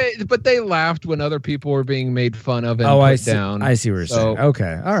 Putsy, so. but they laughed when other people were being made fun of and I put see. down. I see what you're saying.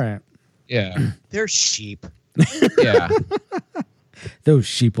 Okay, all right. Yeah, They're sheep. yeah. Those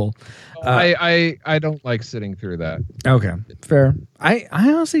sheeple. I don't like sitting through that. Okay, fair. I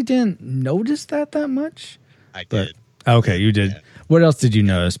honestly didn't notice that much. I did. Okay, you did. Yeah. What else did you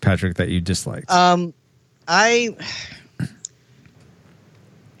notice, Patrick, that you disliked? I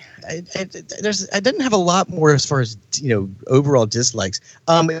didn't have a lot more as far as overall dislikes,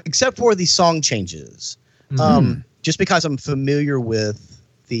 except for the song changes. Just because I'm familiar with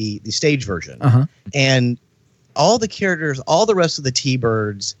the stage version, and all the characters, all the rest of the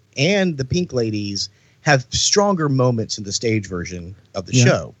T-Birds and the Pink Ladies have stronger moments in the stage version of the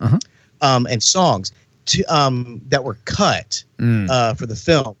show, and songs that were cut for the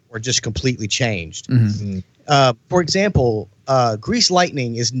film or just completely changed. For example, Grease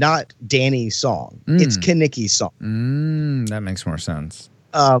Lightning is not Danny's song. It's Kanicki's song. That makes more sense.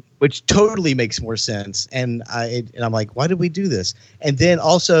 Which totally makes more sense. And I'm like, why did we do this? And then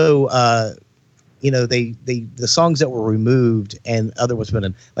also, the songs that were removed and other was put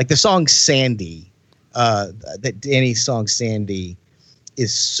in, like the song Sandy, that Danny's song Sandy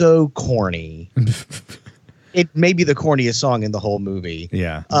is so corny. It may be the corniest song in the whole movie.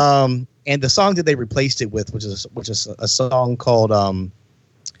 Yeah. And the song that they replaced it with, which is a song called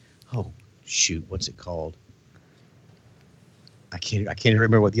what's it called? I can't even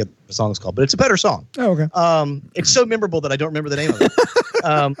remember what the other song is called, but it's a better song. Oh, okay. It's so memorable that I don't remember the name of it.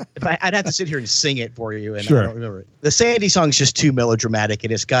 I'd have to sit here and sing it for you, and Sure. I don't remember it. The Sandy song is just too melodramatic,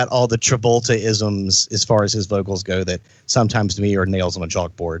 and it's got all the Travolta-isms as far as his vocals go that sometimes to me are nails on a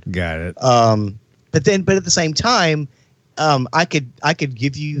chalkboard. Got it. But at the same time, I could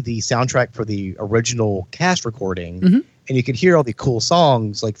give you the soundtrack for the original cast recording, and you could hear all the cool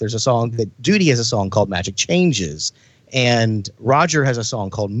songs. Like there's a song that Duty has a song called Magic Changes, and Roger has a song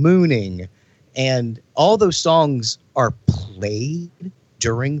called Mooning, and all those songs are played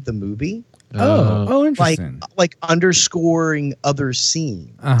during the movie. Interesting. Like underscoring other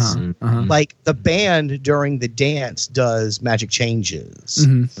scenes. Like the band during the dance does Magic Changes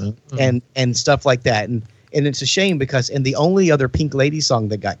and stuff like that. And it's a shame because the only other Pink Lady song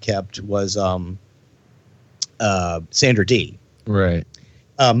that got kept was Sandra Dee. Right.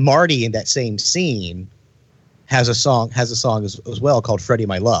 Marty in that same scene has a song as well called Freddie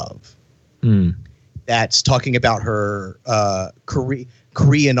My Love. That's talking about her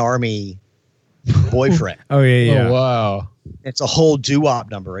Korean Army boyfriend. Oh yeah. Oh wow. It's a whole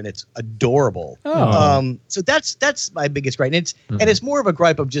doo-wop number, and it's adorable. So that's my biggest gripe, and it's more of a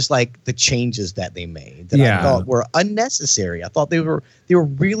gripe of just like the changes that they made that I thought were unnecessary. I thought they were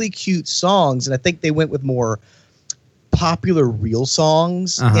really cute songs, and I think they went with more popular real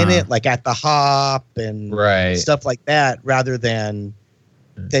songs in it, like At the Hop and stuff like that, rather than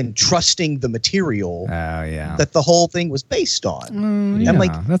trusting the material that the whole thing was based on. I'm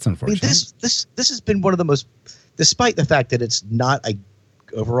like, that's unfortunate. This has been one of the most, despite the fact that it's not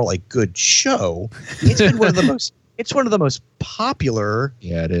overall a good show, it's been one of the most. It's one of the most popular.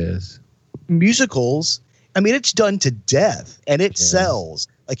 Yeah, it is. Musicals. I mean, it's done to death, and it sells.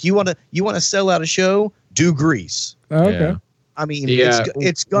 Like you want to sell out a show, do Grease. Oh, okay. Yeah. I mean,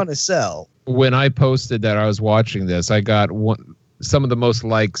 it's gonna sell. When I posted that I was watching this, I got some of the most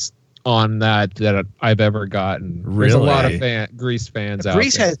likes on that I've ever gotten. Really? There's a lot of Grease fans out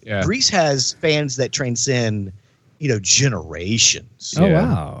there. Grease has fans that transcend, generations. Oh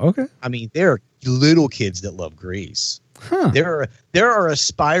wow. Okay. I mean, there are little kids that love Grease. Huh. There are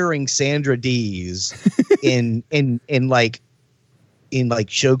aspiring Sandra Dees in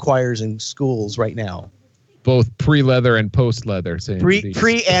show choirs and schools right now. Both pre-leather and post-leather.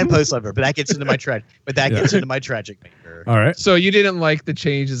 Pre and post-leather, but that gets into my gets into my tragic maker. All right. So you didn't like the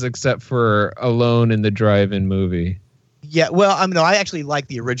changes except for Alone in the Drive-In movie. Yeah, well, I actually like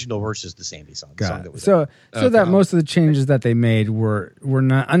the original versus the Sandy song. The song that was so that most of the changes that they made were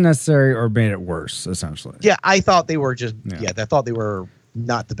not unnecessary or made it worse, essentially. Yeah, I thought they were just I thought they were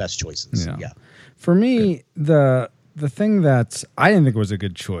not the best choices. Yeah. For me, the thing that I didn't think was a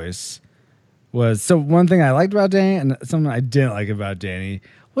good choice was, so one thing I liked about Danny and something I didn't like about Danny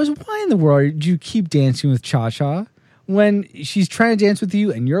was, why in the world do you keep dancing with Cha-Cha when she's trying to dance with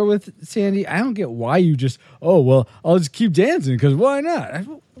you and you're with Sandy? I don't get why you just, I'll just keep dancing because why not?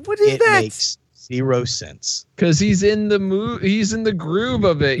 What is that? It makes zero sense. Because he's in the mood, he's in the groove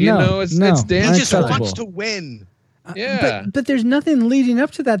of it. It's dancing. He just wants to win. Yeah. But there's nothing leading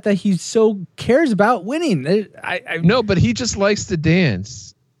up to that he so cares about winning. No, but he just likes to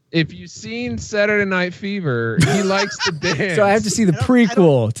dance. If you've seen Saturday Night Fever, he likes to dance. So I have to see the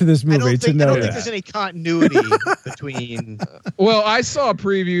prequel to this movie to know I don't think that. there's any continuity between. Well, I saw a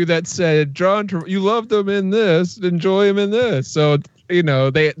preview that said, John, you loved him in this, enjoy him in this. So,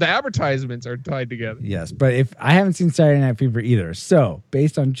 the advertisements are tied together. Yes, but if I haven't seen Saturday Night Fever either, so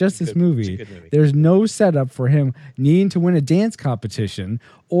based on just this movie, good movie. there's no setup for him needing to win a dance competition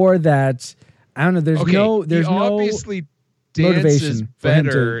or that I don't know. There's Okay, no. There's he no. obviously motivation dances for him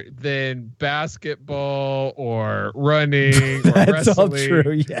better than basketball or running or That's all wrestling.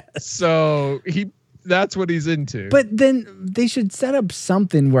 true. Yes. So that's what he's into. But then they should set up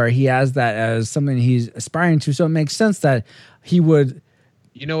something where he has that as something he's aspiring to, so it makes sense that he would.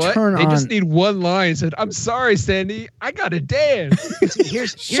 you know what? turn They just on- need one line. Said, "I'm sorry, Sandy, I gotta dance."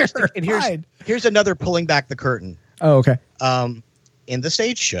 Here's another pulling back the curtain. Oh, okay. In the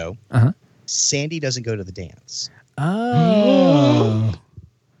stage show, Uh-huh. Sandy doesn't go to the dance. Oh.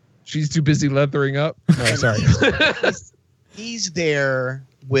 She's too busy leathering up. No, sorry. He's there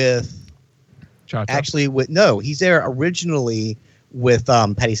with Cha-cha. he's there originally with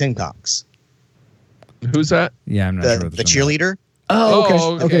Patty Simcox, Who's that? Yeah, I'm not sure. the what this one is. cheerleader, Oh, okay.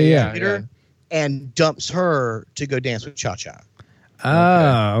 Oh, Okay, yeah. cheerleader, and dumps her to go dance with Cha Cha.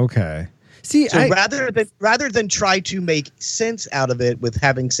 Oh, okay. See, So rather than try to make sense out of it with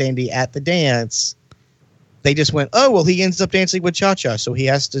having Sandy at the dance, they just went, oh well, he ends up dancing with Cha Cha, so he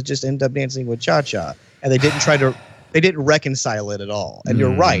has to just end up dancing with Cha Cha, and they didn't reconcile it at all. And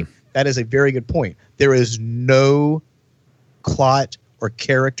you're right, that is a very good point. There is no plot or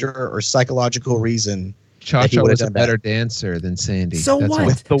character or psychological reason. Cha-Cha would've was a done better that. dancer than Sandy. so That's what? all.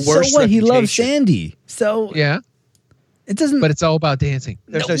 With the worst so what? He loves reputation. Sandy. So Yeah, it doesn't. but it's all about dancing.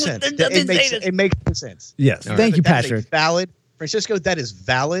 There's no sense. It makes no sense. yes. All Thank you, That is a Patrick. valid, Francisco. That is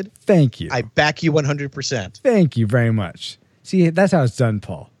valid. Thank you. I back you 100%. Thank you very much. See, that's how it's done,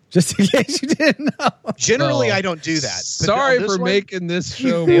 Paul. Just in case you didn't know. Generally, Oh. I don't do that. But Sorry on this for one, making this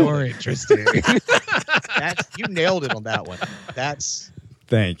show nailed more it. interesting. you nailed it on that one. That's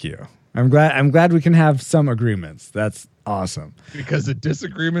Thank you. I'm glad we can have some agreements. That's awesome. Because the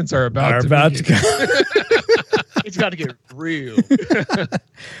disagreements are about Are to about to begin. it's got to get real. Wait till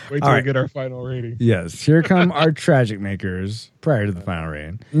All we right. get our final rating. Yes, here come our tragic makers prior to the final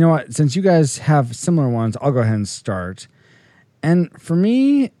rating. You know what? Since you guys have similar ones, I'll go ahead and start. And for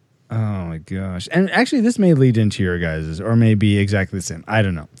me, oh my gosh. And actually this may lead into your guys's or may be exactly the same. I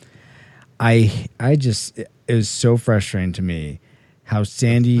don't know. I just it is so frustrating to me how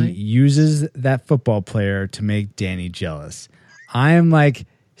Sandy uses that football player to make Danny jealous. I am like,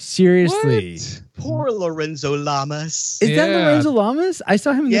 seriously. What? Poor Lorenzo Lamas. Is that Yeah. Lorenzo Lamas? I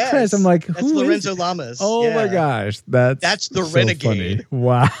saw him in the credits. I'm like, that's who is Lorenzo Lamas. Oh Yeah. my gosh, that's the so renegade. funny.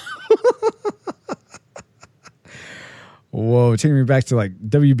 Wow. Whoa, taking me back to like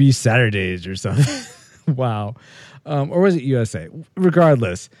WB Saturdays or something. Wow. Or was it USA?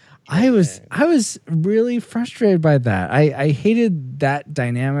 Regardless, I was really frustrated by that. I hated that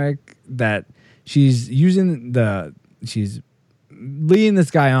dynamic that she's leading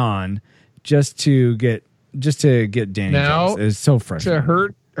this guy on just to get Danny Now, jealous. It's so frustrating.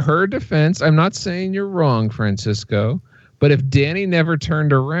 To her defense, I'm not saying you're wrong, Francisco, but if Danny never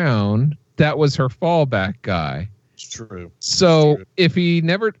turned around, that was her fallback guy. It's true. So It's true. if he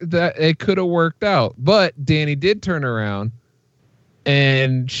never, that it could have worked out. But Danny did turn around,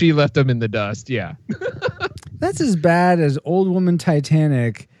 and she left him in the dust. Yeah. That's as bad as Old Woman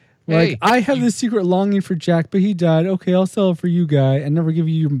Titanic. Like, Hey, I have this secret longing for Jack, but he died. Okay, I'll sell it for you, guy, and never give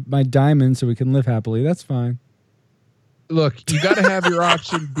you my diamond so we can live happily. That's fine. Look, you got to have your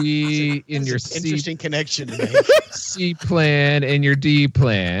option B in That's your an interesting connection to make. C plan and your D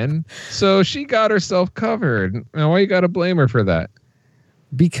plan. So she got herself covered. Now, why you got to blame her for that?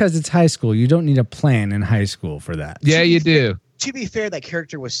 Because it's high school. You don't need a plan in high school for that. Yeah, you do. To be fair, that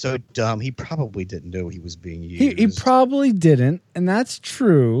character was so dumb. He probably didn't know he was being used. He probably didn't, and that's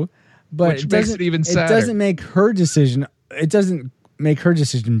true. But Which it makes doesn't it even It sadder. doesn't make her decision. It doesn't make her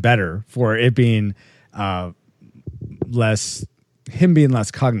decision better for it being him being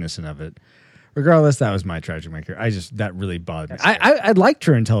less cognizant of it. Regardless, that was my tragic maker. That really bothered me. I liked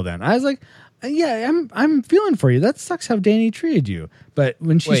her until then. I was like, yeah, I'm feeling for you. That sucks how Danny treated you. But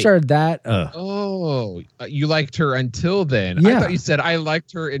when she Wait. started that, Oh, you liked her until then. Yeah. I thought you said I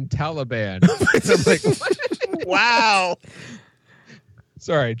liked her in Taliban. I'm like, what? Wow.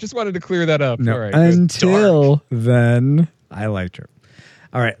 Sorry, just wanted to clear that up. no, All right, good. until then, I liked her.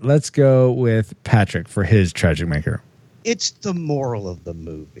 All right, let's go with Patrick for his tragic maker. It's the moral of the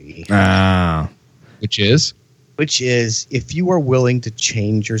movie, Ah, Which is which is if you are willing to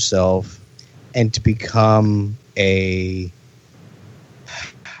change yourself and to become I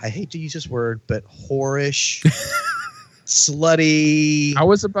hate to use this word, but whorish, slutty. I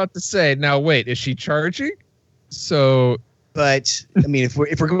was about to say, now wait, is she charging? So, but I mean, if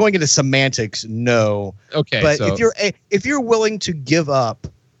we're going into semantics, no. okay. But So, if you're willing to give up,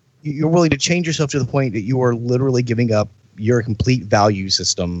 you're willing to change yourself to the point that you are literally giving up your complete value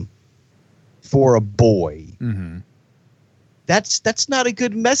system for a boy. Mm-hmm. That's not a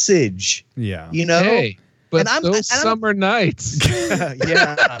good message. Yeah. You know? hey, but And those summer nights.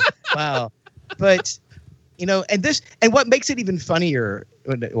 Yeah. Wow. But and what makes it even funnier,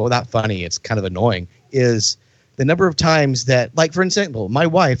 well, not funny, it's kind of annoying, is the number of times that, like, for example, my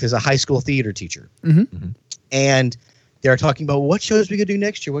wife is a high school theater teacher. Mm-hmm. And they're talking about what shows we can do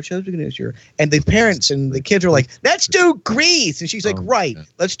next year, and the parents and the kids are like, let's do Grease. And she's like, right,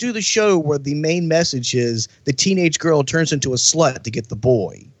 let's do the show where the main message is the teenage girl turns into a slut to get the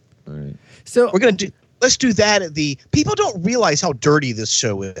boy. Right. So Let's do that at the. People don't realize how dirty this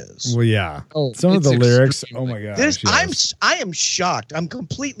show is. well, yeah. Oh, Some of it's the lyrics. extremely- Oh my god. I am shocked. I'm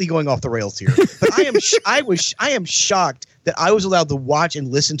completely going off the rails here, but I am shocked that I was allowed to watch and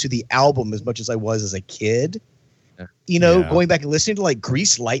listen to the album as much as I was as a kid. Yeah. Going back and listening to like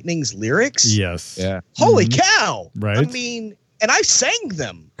Grease Lightning's lyrics. Yes. Yeah. Holy cow! Right. I mean, and I sang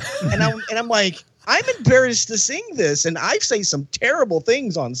them, and I'm like, I'm embarrassed to sing this, and I say some terrible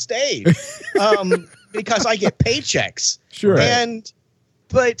things on stage, because I get paychecks. Sure.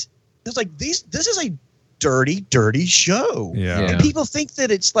 But it's like this is a dirty show. Yeah. Yeah. And people think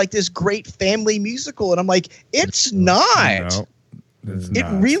that it's like this great family musical, and I'm like, it's not. No, it's It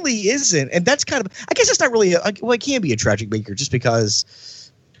not. really isn't, and that's kind of. I guess it's not really. Well, it can be a tragic maker just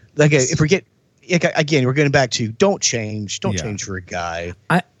because, like, if we get again, we're getting back to don't change for a guy.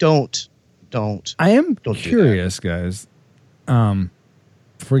 Don't. I am Don't do curious, guys.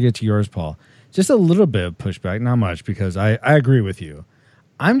 Before we get to yours, Paul, just a little bit of pushback, not much, because I agree with you.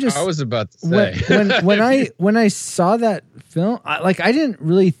 I'm just. I was about to say. when I saw that film, I didn't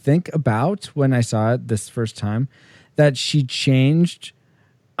really think about when I saw it this first time that she changed.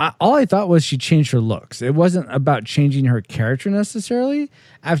 All I thought was she changed her looks. It wasn't about changing her character necessarily.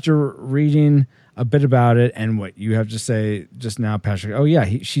 After reading a bit about it and what you have to say just now, Patrick, oh yeah,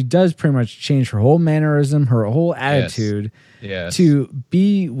 she does pretty much change her whole mannerism, her whole attitude Yes. to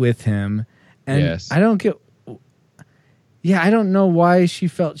be with him. And Yes. I don't get. Yeah, I don't know why she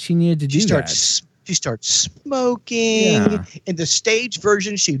felt she needed to do that. She starts smoking. Yeah. In the stage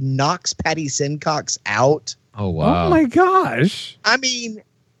version, she knocks Patty Sincox out. Oh wow. Oh my gosh. I mean,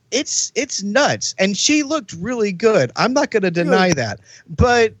 it's nuts. And she looked really good. I'm not going to deny that.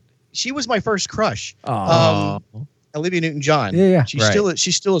 But she was my first crush. Aw. Olivia Newton-John. Yeah. She Right. still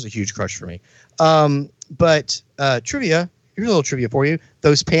is a huge crush for me. But trivia. Here's a little trivia for you.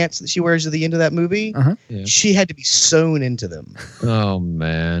 Those pants that she wears at the end of that movie, Uh-huh. Yeah. she had to be sewn into them. Oh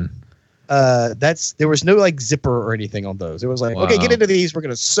man. There was no like zipper or anything on those. It was like, okay, Wow. get into these. We're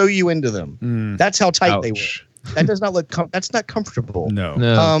gonna sew you into them. Mm, That's how tight they were. Ouch. That does not look. That's not comfortable. no.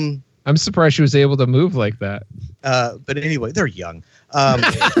 No. I'm surprised she was able to move like that. But anyway, they're young.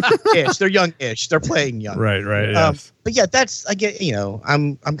 Ish. They're young-ish. They're playing young. Right. Yes. But yeah, that's I get.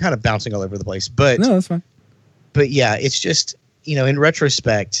 I'm kind of bouncing all over the place. But No, that's fine. but yeah, it's just in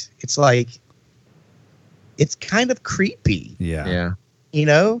retrospect, it's like it's kind of creepy. Yeah.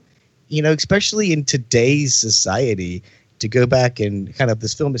 Especially in today's society, to go back and kind of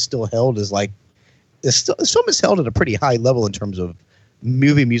this film is still held as like this film is held at a pretty high level in terms of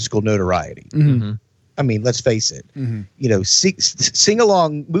musical notoriety. Mhm. I mean, let's face it. Mhm. Sing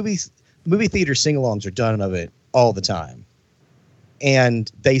along movie theater sing alongs are done of it all the time,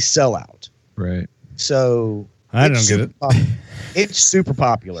 and they sell out. Right. So I it's don't get super popular. It's super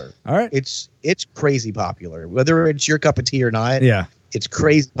popular. All right. It's crazy popular. Whether it's your cup of tea or not, Yeah. it's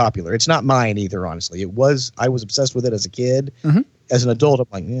crazy popular. It's not mine either, honestly. I was obsessed with it as a kid. Mhm. As an adult, I'm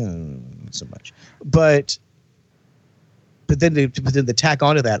like, not so much. But then to tack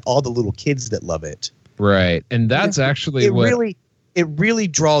onto that, all the little kids that love it. Right. And that's actually It what really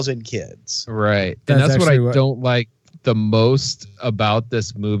draws in kids. right. And That's that's what I actually what- don't like the most about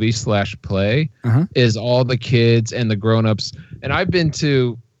this movie / play Uh-huh. is all the kids and the grown-ups. And I've been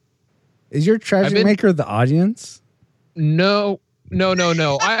to Is your tragic maker the audience? no.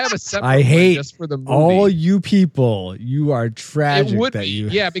 I have a separate I one hate just for the movie. all you people. You are tragic it would that be, you.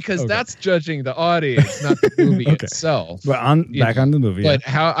 yeah, because Okay. that's judging the audience, not the movie Okay. itself. But back on the movie. But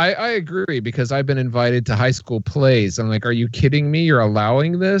how I agree, because I've been invited to high school plays. I'm like, are you kidding me? You're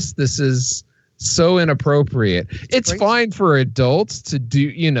allowing this? This is so inappropriate. It's crazy. fine for adults to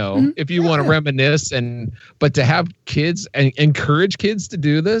do, if you want to reminisce, but to have kids and encourage kids to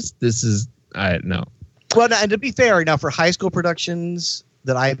do this is, I don't know. Well, and to be fair, now for high school productions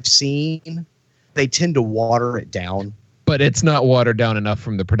that I've seen, they tend to water it down. But it's not watered down enough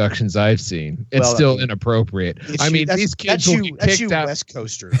from the productions I've seen. It's still inappropriate. These kids will get kicked out. West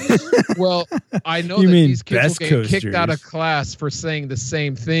Coasters. Well, I know You that mean these kids will get kicked out of Bestcoasters. class for saying the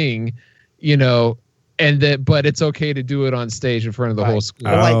same thing, but it's okay to do it on stage in front of the whole school.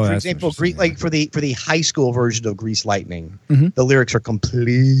 Oh, Like for that's example, interesting. like for the high school version of Grease Lightning, Mhm. the lyrics are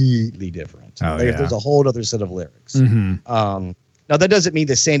completely different. Oh, Like, yeah. There's a whole other set of lyrics. Mhm. Now that doesn't mean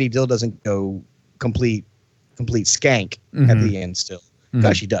that Sandy Dill doesn't go complete skank at Mhm. the end still. Mhm.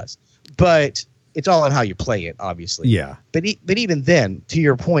 Gosh, he does. But it's all on how you play it, obviously. Yeah. But even then, to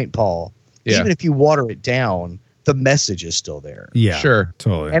your point, Paul, Yeah. even if you water it down, the message is still there. Yeah. Sure.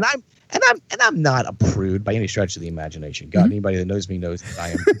 Totally. And I'm not a prude by any stretch of the imagination. God, Mm-hmm. anybody that knows me knows that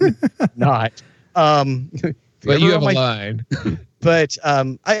I am not. If But you're you ever have a on my- line. But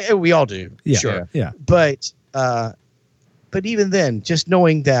we all do. Yeah. Sure. Yeah. But even then, just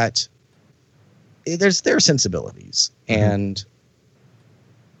knowing that there are sensibilities, and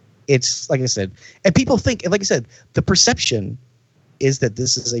it's like I said, and people think, like I said, the perception is that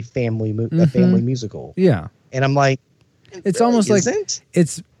this is a family Mm-hmm. a family musical, Yeah. and I'm like, It's really almost like isn't?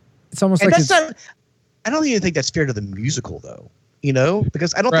 it's almost And like that's it's, not. I don't even think that's fair to the musical, though.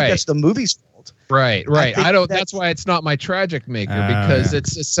 Because I don't Right. think that's the movie's fault. Right. think I don't. that's- That's why it's not my tragic maker Oh, because yeah.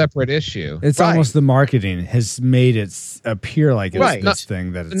 it's a separate issue. it's Right. almost the marketing has made it appear like it's Right. this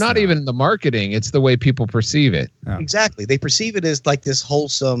thing that it's not even the marketing; it's the way people perceive it. Oh. Exactly. They perceive it as like this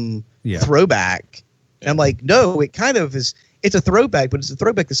wholesome Yeah. throwback. And I'm like, no, it kind of is. It's a throwback, but it's a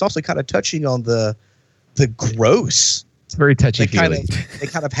throwback that's also kind of touching on the gross It's very touchy that kind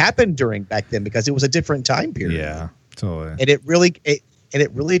feely. of happened during back then because it was a different time period. Yeah. Totally. And it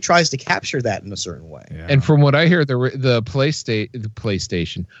really tries to capture that in a certain way. Yeah. And from what I hear, the play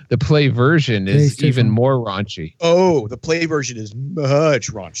version is PlayStation. even more raunchy. Oh, the play version is much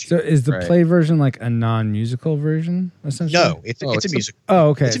raunchy. So is the Right. play version like a non-musical version essentially? no, it's Oh, a it's musical. Oh,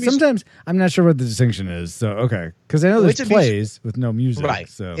 okay. It's a musical. Sometimes I'm not sure what the distinction is. So okay, because I know Well, there's it's a musical. plays with no music. Right.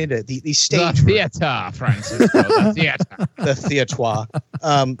 So And the The stage theater, Francisco. The theater. the theatre.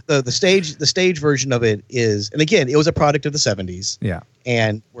 The stage version of it is, and again, it was a product of the 70s, yeah.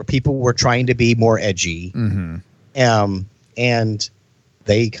 and where people were trying to be more edgy, Mm-hmm. and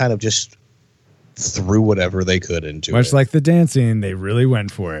they kind of just threw whatever they could into Much it. like the dancing, they really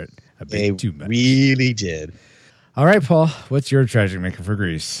went for it a they bit too much. really did. All right, Paul. What's your tragic maker for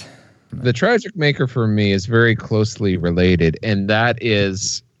Greece? The tragic maker for me is very closely related, and that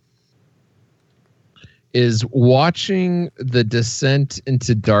is watching the descent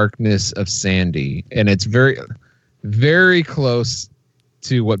into darkness of Sandy. And it's very, very close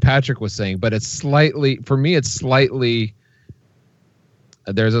to what Patrick was saying, but it's slightly, for me, it's slightly,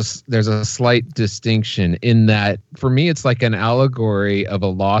 there's a slight distinction in that for me, it's like an allegory of a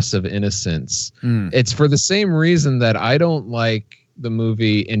loss of innocence. Mm. It's for the same reason that I don't like the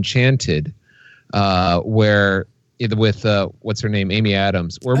movie Enchanted, where with what's her name, Amy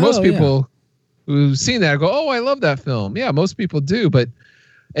Adams, where most Oh, yeah. people who've seen that go, "Oh, I love that film." Yeah, most people do, but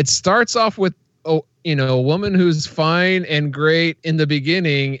it starts off with a woman who's fine and great in the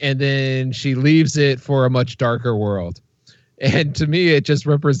beginning, and then she leaves it for a much darker world. And to me, it just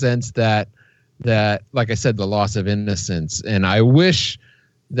represents that, like I said, the loss of innocence. And I wish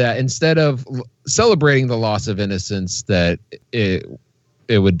that instead of celebrating the loss of innocence, that it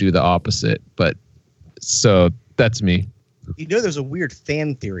would do the opposite. But so that's me There's a weird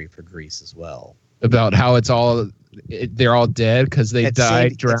fan theory for Greece as well. about how they're all dead because they That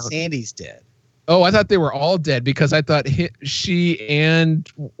died that drowned. Sandy's dead. Oh, I thought they were all dead because I thought she and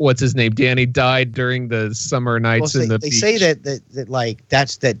what's his name, Danny, died during the summer nights in the They beach. say that like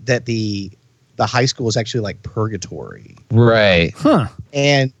that the high school is actually like purgatory, Right. Huh.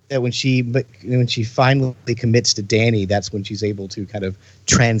 and that when she finally commits to Danny, that's when she's able to kind of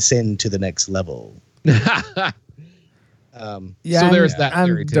transcend to the next level. Yeah. So there's that I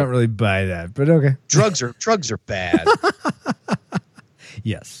theory, too. don't really buy that, but okay. Drugs are bad.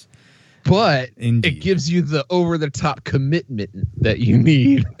 Yes. But Indeed. it gives you the over-the-top commitment that you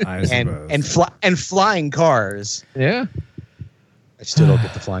need. I suppose. and flying cars. Yeah. I still don't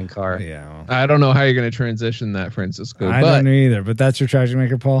get the flying car. yeah. Well, I don't know how you're going to transition that, Francisco. I but don't know either, but that's your tragic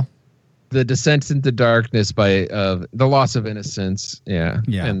maker, Paul. the descent into darkness by the loss of innocence. Yeah.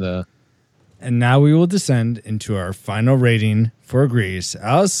 Yeah. And And now we will descend into our final rating for Greece.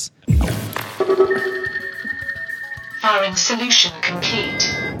 Alice? Firing solution complete.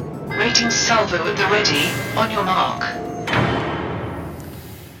 Rating salvo at the ready. On your mark.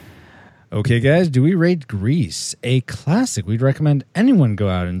 Okay, guys, do we rate Grease? A classic. We'd recommend anyone go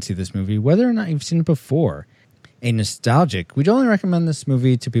out and see this movie, whether or not you've seen it before. A nostalgic. We'd only recommend this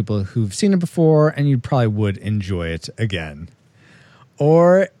movie to people who've seen it before, and you probably would enjoy it again.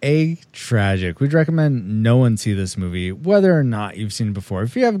 Or a tragic. We'd recommend no one see this movie, whether or not you've seen it before.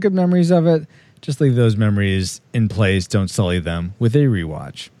 If you have good memories of it, just leave those memories in place. Don't sully them with a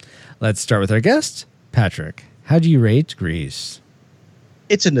rewatch. Let's start with our guest, Patrick. How do you rate Grease?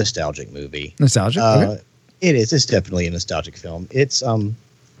 It's a nostalgic movie. Nostalgic? Okay. It is. It's definitely a nostalgic film. It's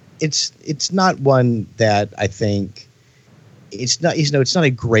not one that I think it's not. It's not a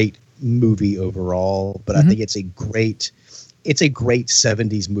great movie overall, but I think it's a great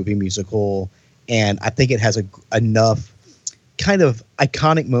 70s movie musical, and I think it has enough kind of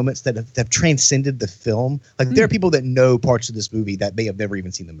iconic moments that have transcended the film. Like there are people that know parts of this movie that may have never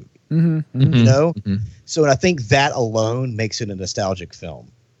even seen the movie. You know? So I think that alone makes it a nostalgic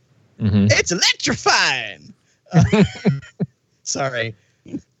film. It's electrifying. Sorry.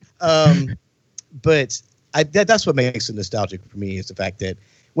 But that's what makes it nostalgic for me, is the fact that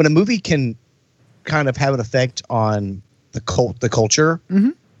when a movie can kind of have an effect on the culture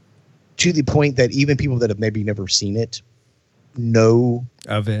to the point that even people that have maybe never seen it know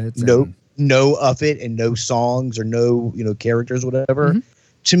of it, know of it, and know songs or know characters, whatever.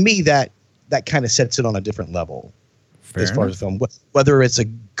 To me, that kind of sets it on a different level. Fair as far as the film, whether it's a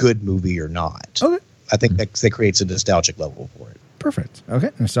good movie or not. Okay, I think that creates a nostalgic level for it. Perfect. Okay,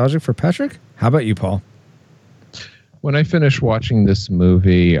 nostalgic for Patrick. How about you, Paul? When I finished watching this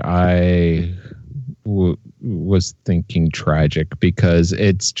movie, I was thinking tragic, because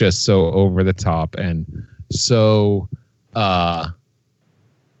it's just so over the top and so to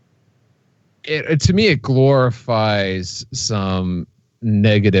me it glorifies some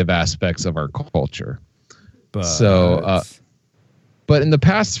negative aspects of our culture. But but in the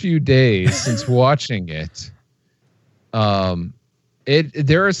past few days since watching it,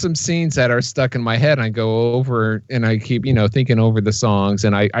 there are some scenes that are stuck in my head, and I go over and I keep thinking over the songs,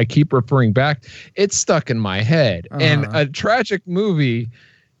 and I keep referring back. It's stuck in my head. And a tragic movie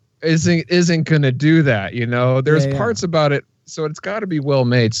isn't going to do that. There's parts about it, so it's got to be well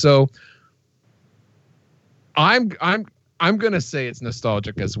made. So I'm going to say it's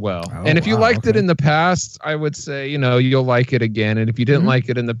nostalgic as well. And if you liked it in the past, I would say, you'll like it again. And if you didn't like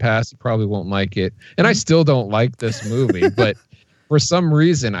it in the past, you probably won't like it. And I still don't like this movie, but for some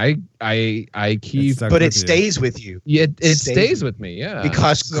reason, I keep. But it stays with you. Yeah, it stays with me. Yeah,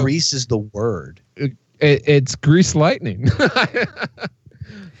 because Grease is the word. It's Grease lightning.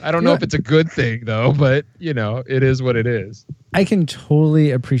 I don't know if it's a good thing though, but it is what it is. I can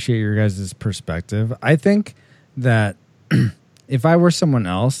totally appreciate your guys' perspective. I think that if I were someone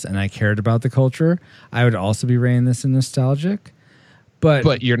else and I cared about the culture, I would also be rating this in nostalgic.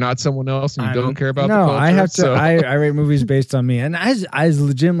 But you're not someone else, and you don't care about the culture. No, I have to. I rate movies based on me, and I was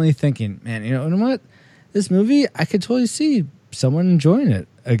legitimately thinking, man, you know what? This movie, I could totally see someone enjoying it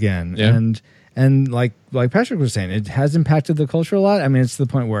again, and like Patrick was saying, it has impacted the culture a lot. I mean, it's to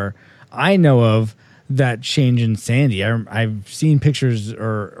the point where I know of that change in Sandy. I've seen pictures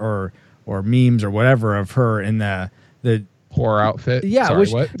or memes or whatever of her in the poor outfit. Yeah,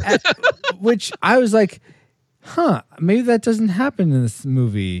 sorry, which I was like, maybe that doesn't happen in this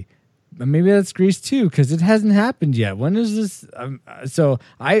movie. Maybe that's Grease too, because it hasn't happened yet. When is this? So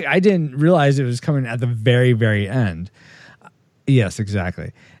I didn't realize it was coming at the very, very end. Yes,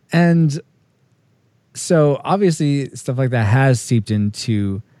 exactly. And so obviously stuff like that has seeped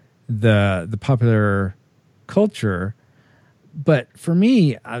into the popular culture. But for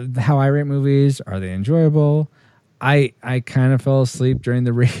me, how I rate movies, are they enjoyable? I kind of fell asleep during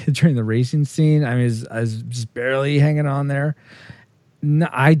the racing scene. I mean, I was just barely hanging on there. No,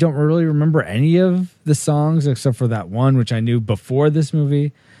 I don't really remember any of the songs except for that one, which I knew before this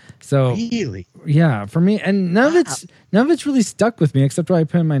movie. So really, yeah, for me, and none of it's really stuck with me except what I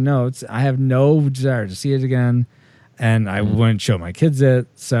put in my notes. I have no desire to see it again, and I wouldn't show my kids it.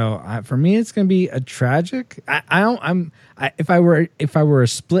 So for me, it's going to be a tragic. If I were a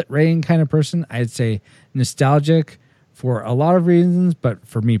split rating kind of person, I'd say nostalgic for a lot of reasons, but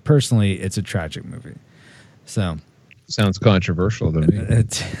for me personally, it's a tragic movie. So sounds controversial to me.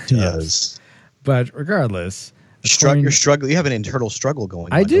 It does. Yes. But regardless, you're struggling. You have an internal struggle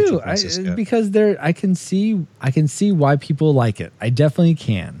going on. I do, because I can see why people like it. I definitely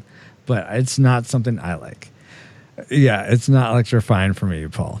can, but it's not something I like. Yeah, it's not electrifying for me,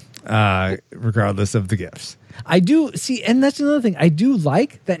 Paul. Regardless of the gifts, I do see, and that's another thing. I do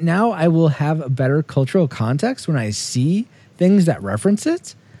like that now. I will have a better cultural context when I see things that reference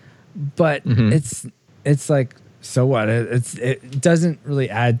it. but it's like, so what? It doesn't really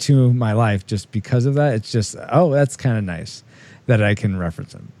add to my life just because of that. It's just, oh, that's kind of nice that I can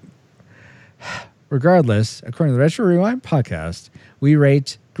reference them. Regardless, according to the Retro Rewind podcast, we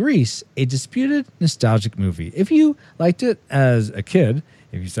rate Grease a disputed nostalgic movie. If you liked it as a kid,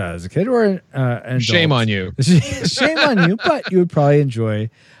 if you saw it as a kid or an adult, Shame on you. Shame on you, but you would probably enjoy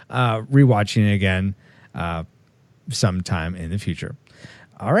rewatching it again sometime in the future.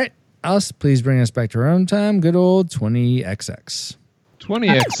 All right, Alice, please bring us back to our own time. Good old 20XX.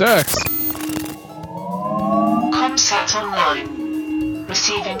 20XX. Comsat online.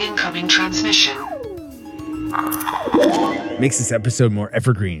 Receiving incoming transmission. Makes this episode more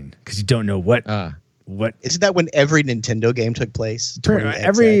evergreen because you don't know what. Isn't that when every Nintendo game took place?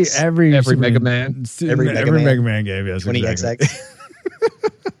 Every Mega Man. Every Mega Man game. Yes, 20XX. Exactly.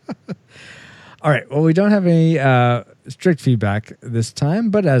 All right. Well, we don't have any strict feedback this time,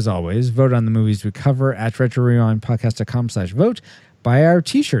 but as always, vote on the movies we cover at retrorewindpodcast.com/vote. Buy our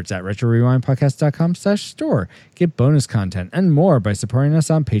t-shirts at retrorewindpodcast.com/store. Get bonus content and more by supporting us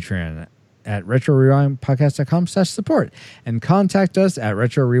on Patreon at retrorewindpodcast.com/support, and contact us at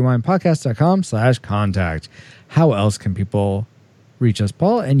retrorewindpodcast.com/contact. How else can people reach us,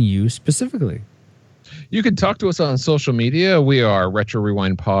 Paul, and you specifically? You can talk to us on social media. We are Retro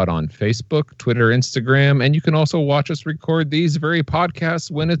Rewind Pod on Facebook, Twitter, Instagram, and you can also watch us record these very podcasts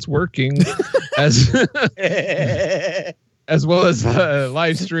when it's working, as well as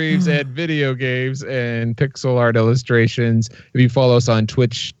live streams and video games and pixel art illustrations. If you follow us on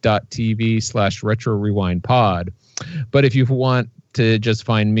twitch.tv/Retro Rewind Pod. But if you want to just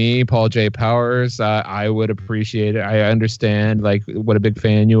find me, Paul J. Powers, I would appreciate it. I understand like what a big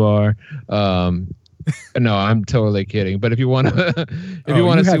fan you are. No, I'm totally kidding. But if you want to,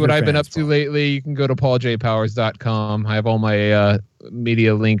 see what I've been up to lately, you can go to pauljpowers.com. I have all my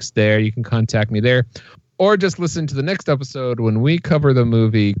media links there. You can contact me there, or just listen to the next episode when we cover the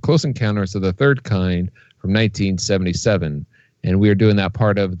movie Close Encounters of the Third Kind from 1977. And we are doing that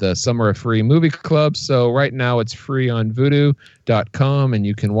part of the Summer of Free Movie Club. So right now it's free on Vudu.com, and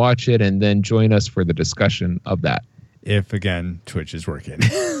you can watch it and then join us for the discussion of that. If, again, Twitch is working.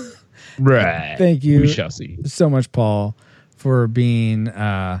 Right. Thank you We shall see. so much, Paul, for being,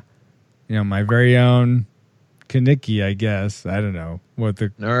 my very own Kaniki, I guess. I don't know what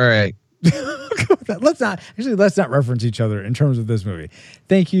the... All right. Let's not reference each other in terms of this movie.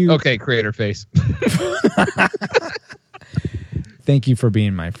 Thank you. Okay, creator face. Thank you for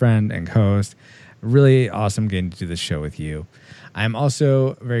being my friend and co-host. Really awesome getting to do this show with you. I'm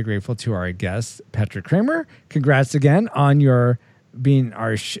also very grateful to our guest, Patrick Kramer. Congrats again on your being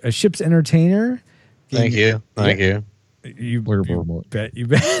our ship's entertainer. Thank you. You bet.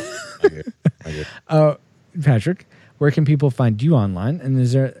 Patrick, where can people find you online? And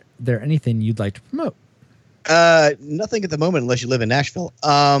is there anything you'd like to promote? Nothing at the moment unless you live in Nashville.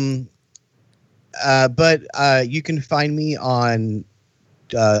 But you can find me on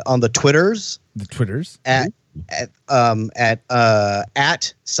the Twitters. The Twitters at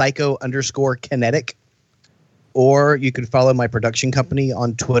psycho_kinetic, or you can follow my production company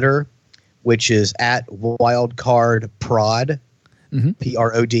on Twitter, which is at wildcardprod, PROD,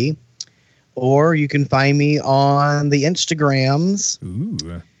 or you can find me on the Instagrams.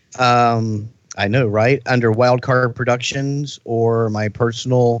 Ooh. I know, right? Under Wildcard Productions, or my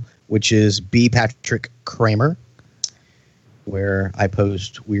personal, which is B. Patrick Kramer, where I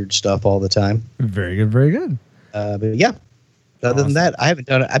post weird stuff all the time. Very good, very good. But yeah, other than that, I haven't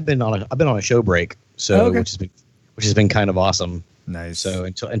done it. I've been on a show break, so which has been kind of awesome. Nice. So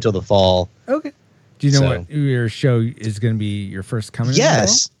until the fall. Okay. Do you know what your show is going to be? Your first coming?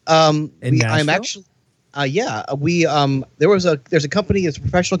 Yes. I'm actually. There's a company, it's a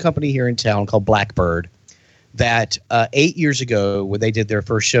professional company here in town called Blackbird that 8 years ago, when they did their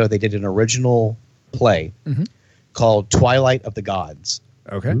first show, they did an original play called Twilight of the Gods.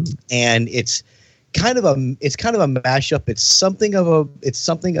 Okay. And it's kind of a mashup. It's something of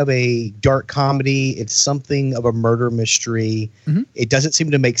a dark comedy. It's something of a murder mystery. It doesn't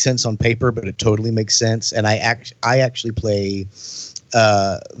seem to make sense on paper, but it totally makes sense. And I actually play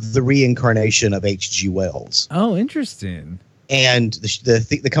the reincarnation of H.G. Wells. Oh, interesting. And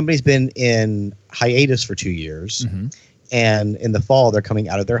the company's been in hiatus for 2 years, and in the fall they're coming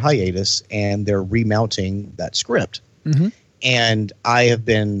out of their hiatus and they're remounting that script. And I have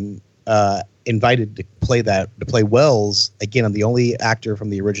been invited to play Wells again. I'm the only actor from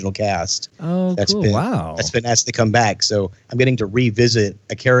the original cast. Oh, cool! Wow, that's been asked to come back. So I'm getting to revisit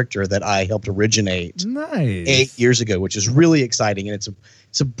a character that I helped originate 8 years ago, which is really exciting. And it's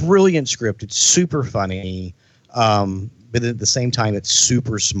a brilliant script. It's super funny. but at the same time, it's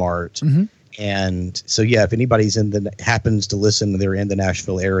super smart. Mhm. And so, yeah, if anybody's happens to listen, they're in the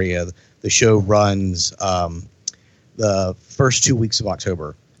Nashville area. The show runs the first 2 weeks of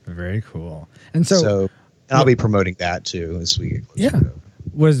October. Very cool. And so and I'll be promoting that too as we get closer yeah. to it.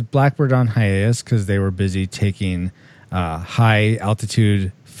 Was Blackbird on hiatus because they were busy taking high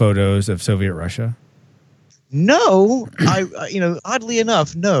altitude photos of Soviet Russia? No, oddly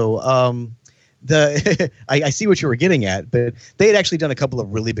enough, no. I see what you were getting at, but they had actually done a couple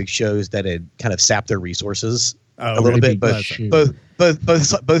of really big shows that had kind of sapped their resources a little bit, both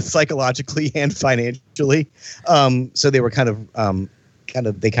psychologically and financially. So they were kind of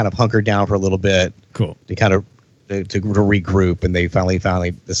hunkered down for a little bit. Cool. To kind of to regroup, and they finally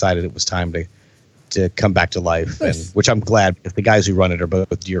decided it was time to come back to life. Nice. And which I'm glad, because the guys who run it are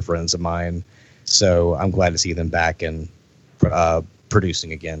both dear friends of mine. So I'm glad to see them back and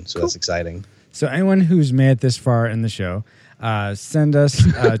producing again. So that's exciting. So anyone who's made it this far in the show, send us,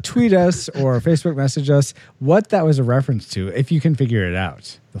 tweet us, or Facebook message us what that was a reference to, if you can figure it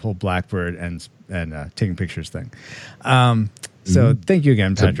out. The whole Blackbird and taking pictures thing. So thank you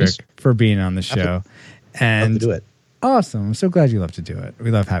again, Patrick, for being on the show. And love to do it. Awesome. I'm so glad you love to do it.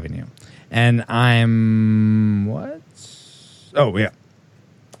 We love having you. And I'm what? Oh, yeah.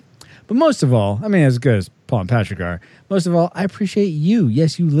 But most of all, I mean, as good as Paul and Patrick are, most of all, I appreciate you.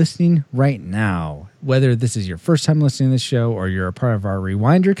 Yes, you listening right now. Whether this is your first time listening to this show or you're a part of our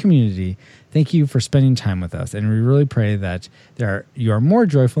Rewinder community, thank you for spending time with us. And we really pray that you are more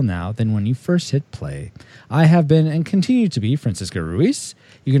joyful now than when you first hit play. I have been and continue to be Francisco Ruiz.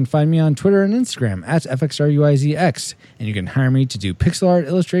 You can find me on Twitter and Instagram at FXRUIZX. And you can hire me to do pixel art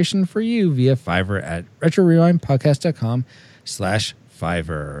illustration for you via Fiverr at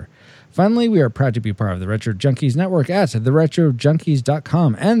retrorewindpodcast.com/Fiverr. Finally, we are proud to be part of the Retro Junkies Network at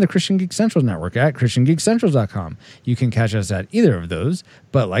theretrojunkies.com and the Christian Geek Central Network at christiangeekcentral.com. You can catch us at either of those,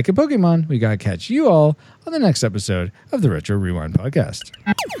 but like a Pokemon, we gotta catch you all on the next episode of the Retro Rewind Podcast.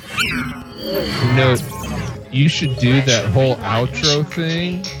 You should do that whole outro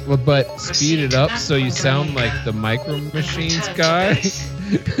thing, but speed it up so you sound like the Micro Machines guy.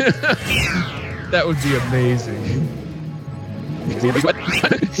 That would be amazing. Finally,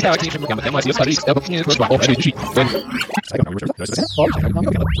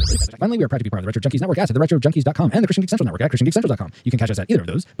 we are proud to be part of the Retro Junkies Network at theretrojunkies.com and the Christian Geek Central Network at christiangeekcentral.com. You can catch us at either of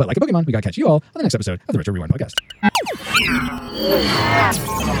those, but like a Pokemon, we gotta catch you all on the next episode of the Retro Rewind Podcast.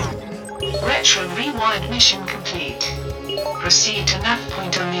 Retro Rewind mission complete. Proceed to nav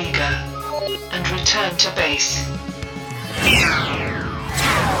point Omega and return to base.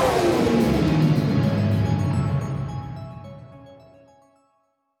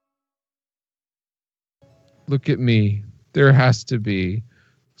 Look at me. There has to be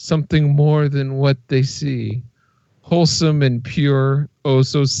something more than what they see. Wholesome and pure, oh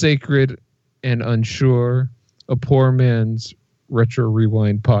so sacred and unsure. A poor man's Retro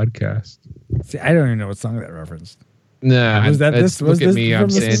Rewind podcast. See, I don't even know what song that referenced. Nah, Was that this? Was look at this me. from I'm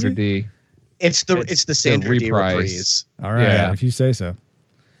this Sandra movie? D. It's the Sandra D reprise. reprise. All right, Yeah. if you say so.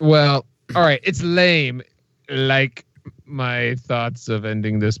 Well, all right. It's lame. Like my thoughts of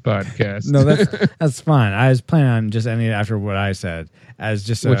ending this podcast. No, that's fine. I was planning on just ending it after what I said as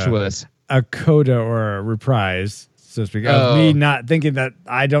just Which was a coda or a reprise, so to speak. Of me not thinking that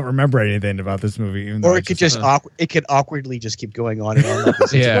I don't remember anything about this movie. Even though Or it could just it could awkwardly just keep going on and on. Like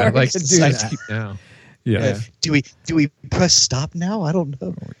this. yeah, Sorry, like I could do let's that. keep now. yeah. Do we press stop now? I don't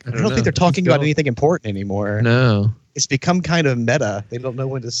know. I don't know. think they're talking about Go. anything important anymore. No. It's become kind of meta. They don't know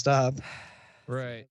when to stop. Right.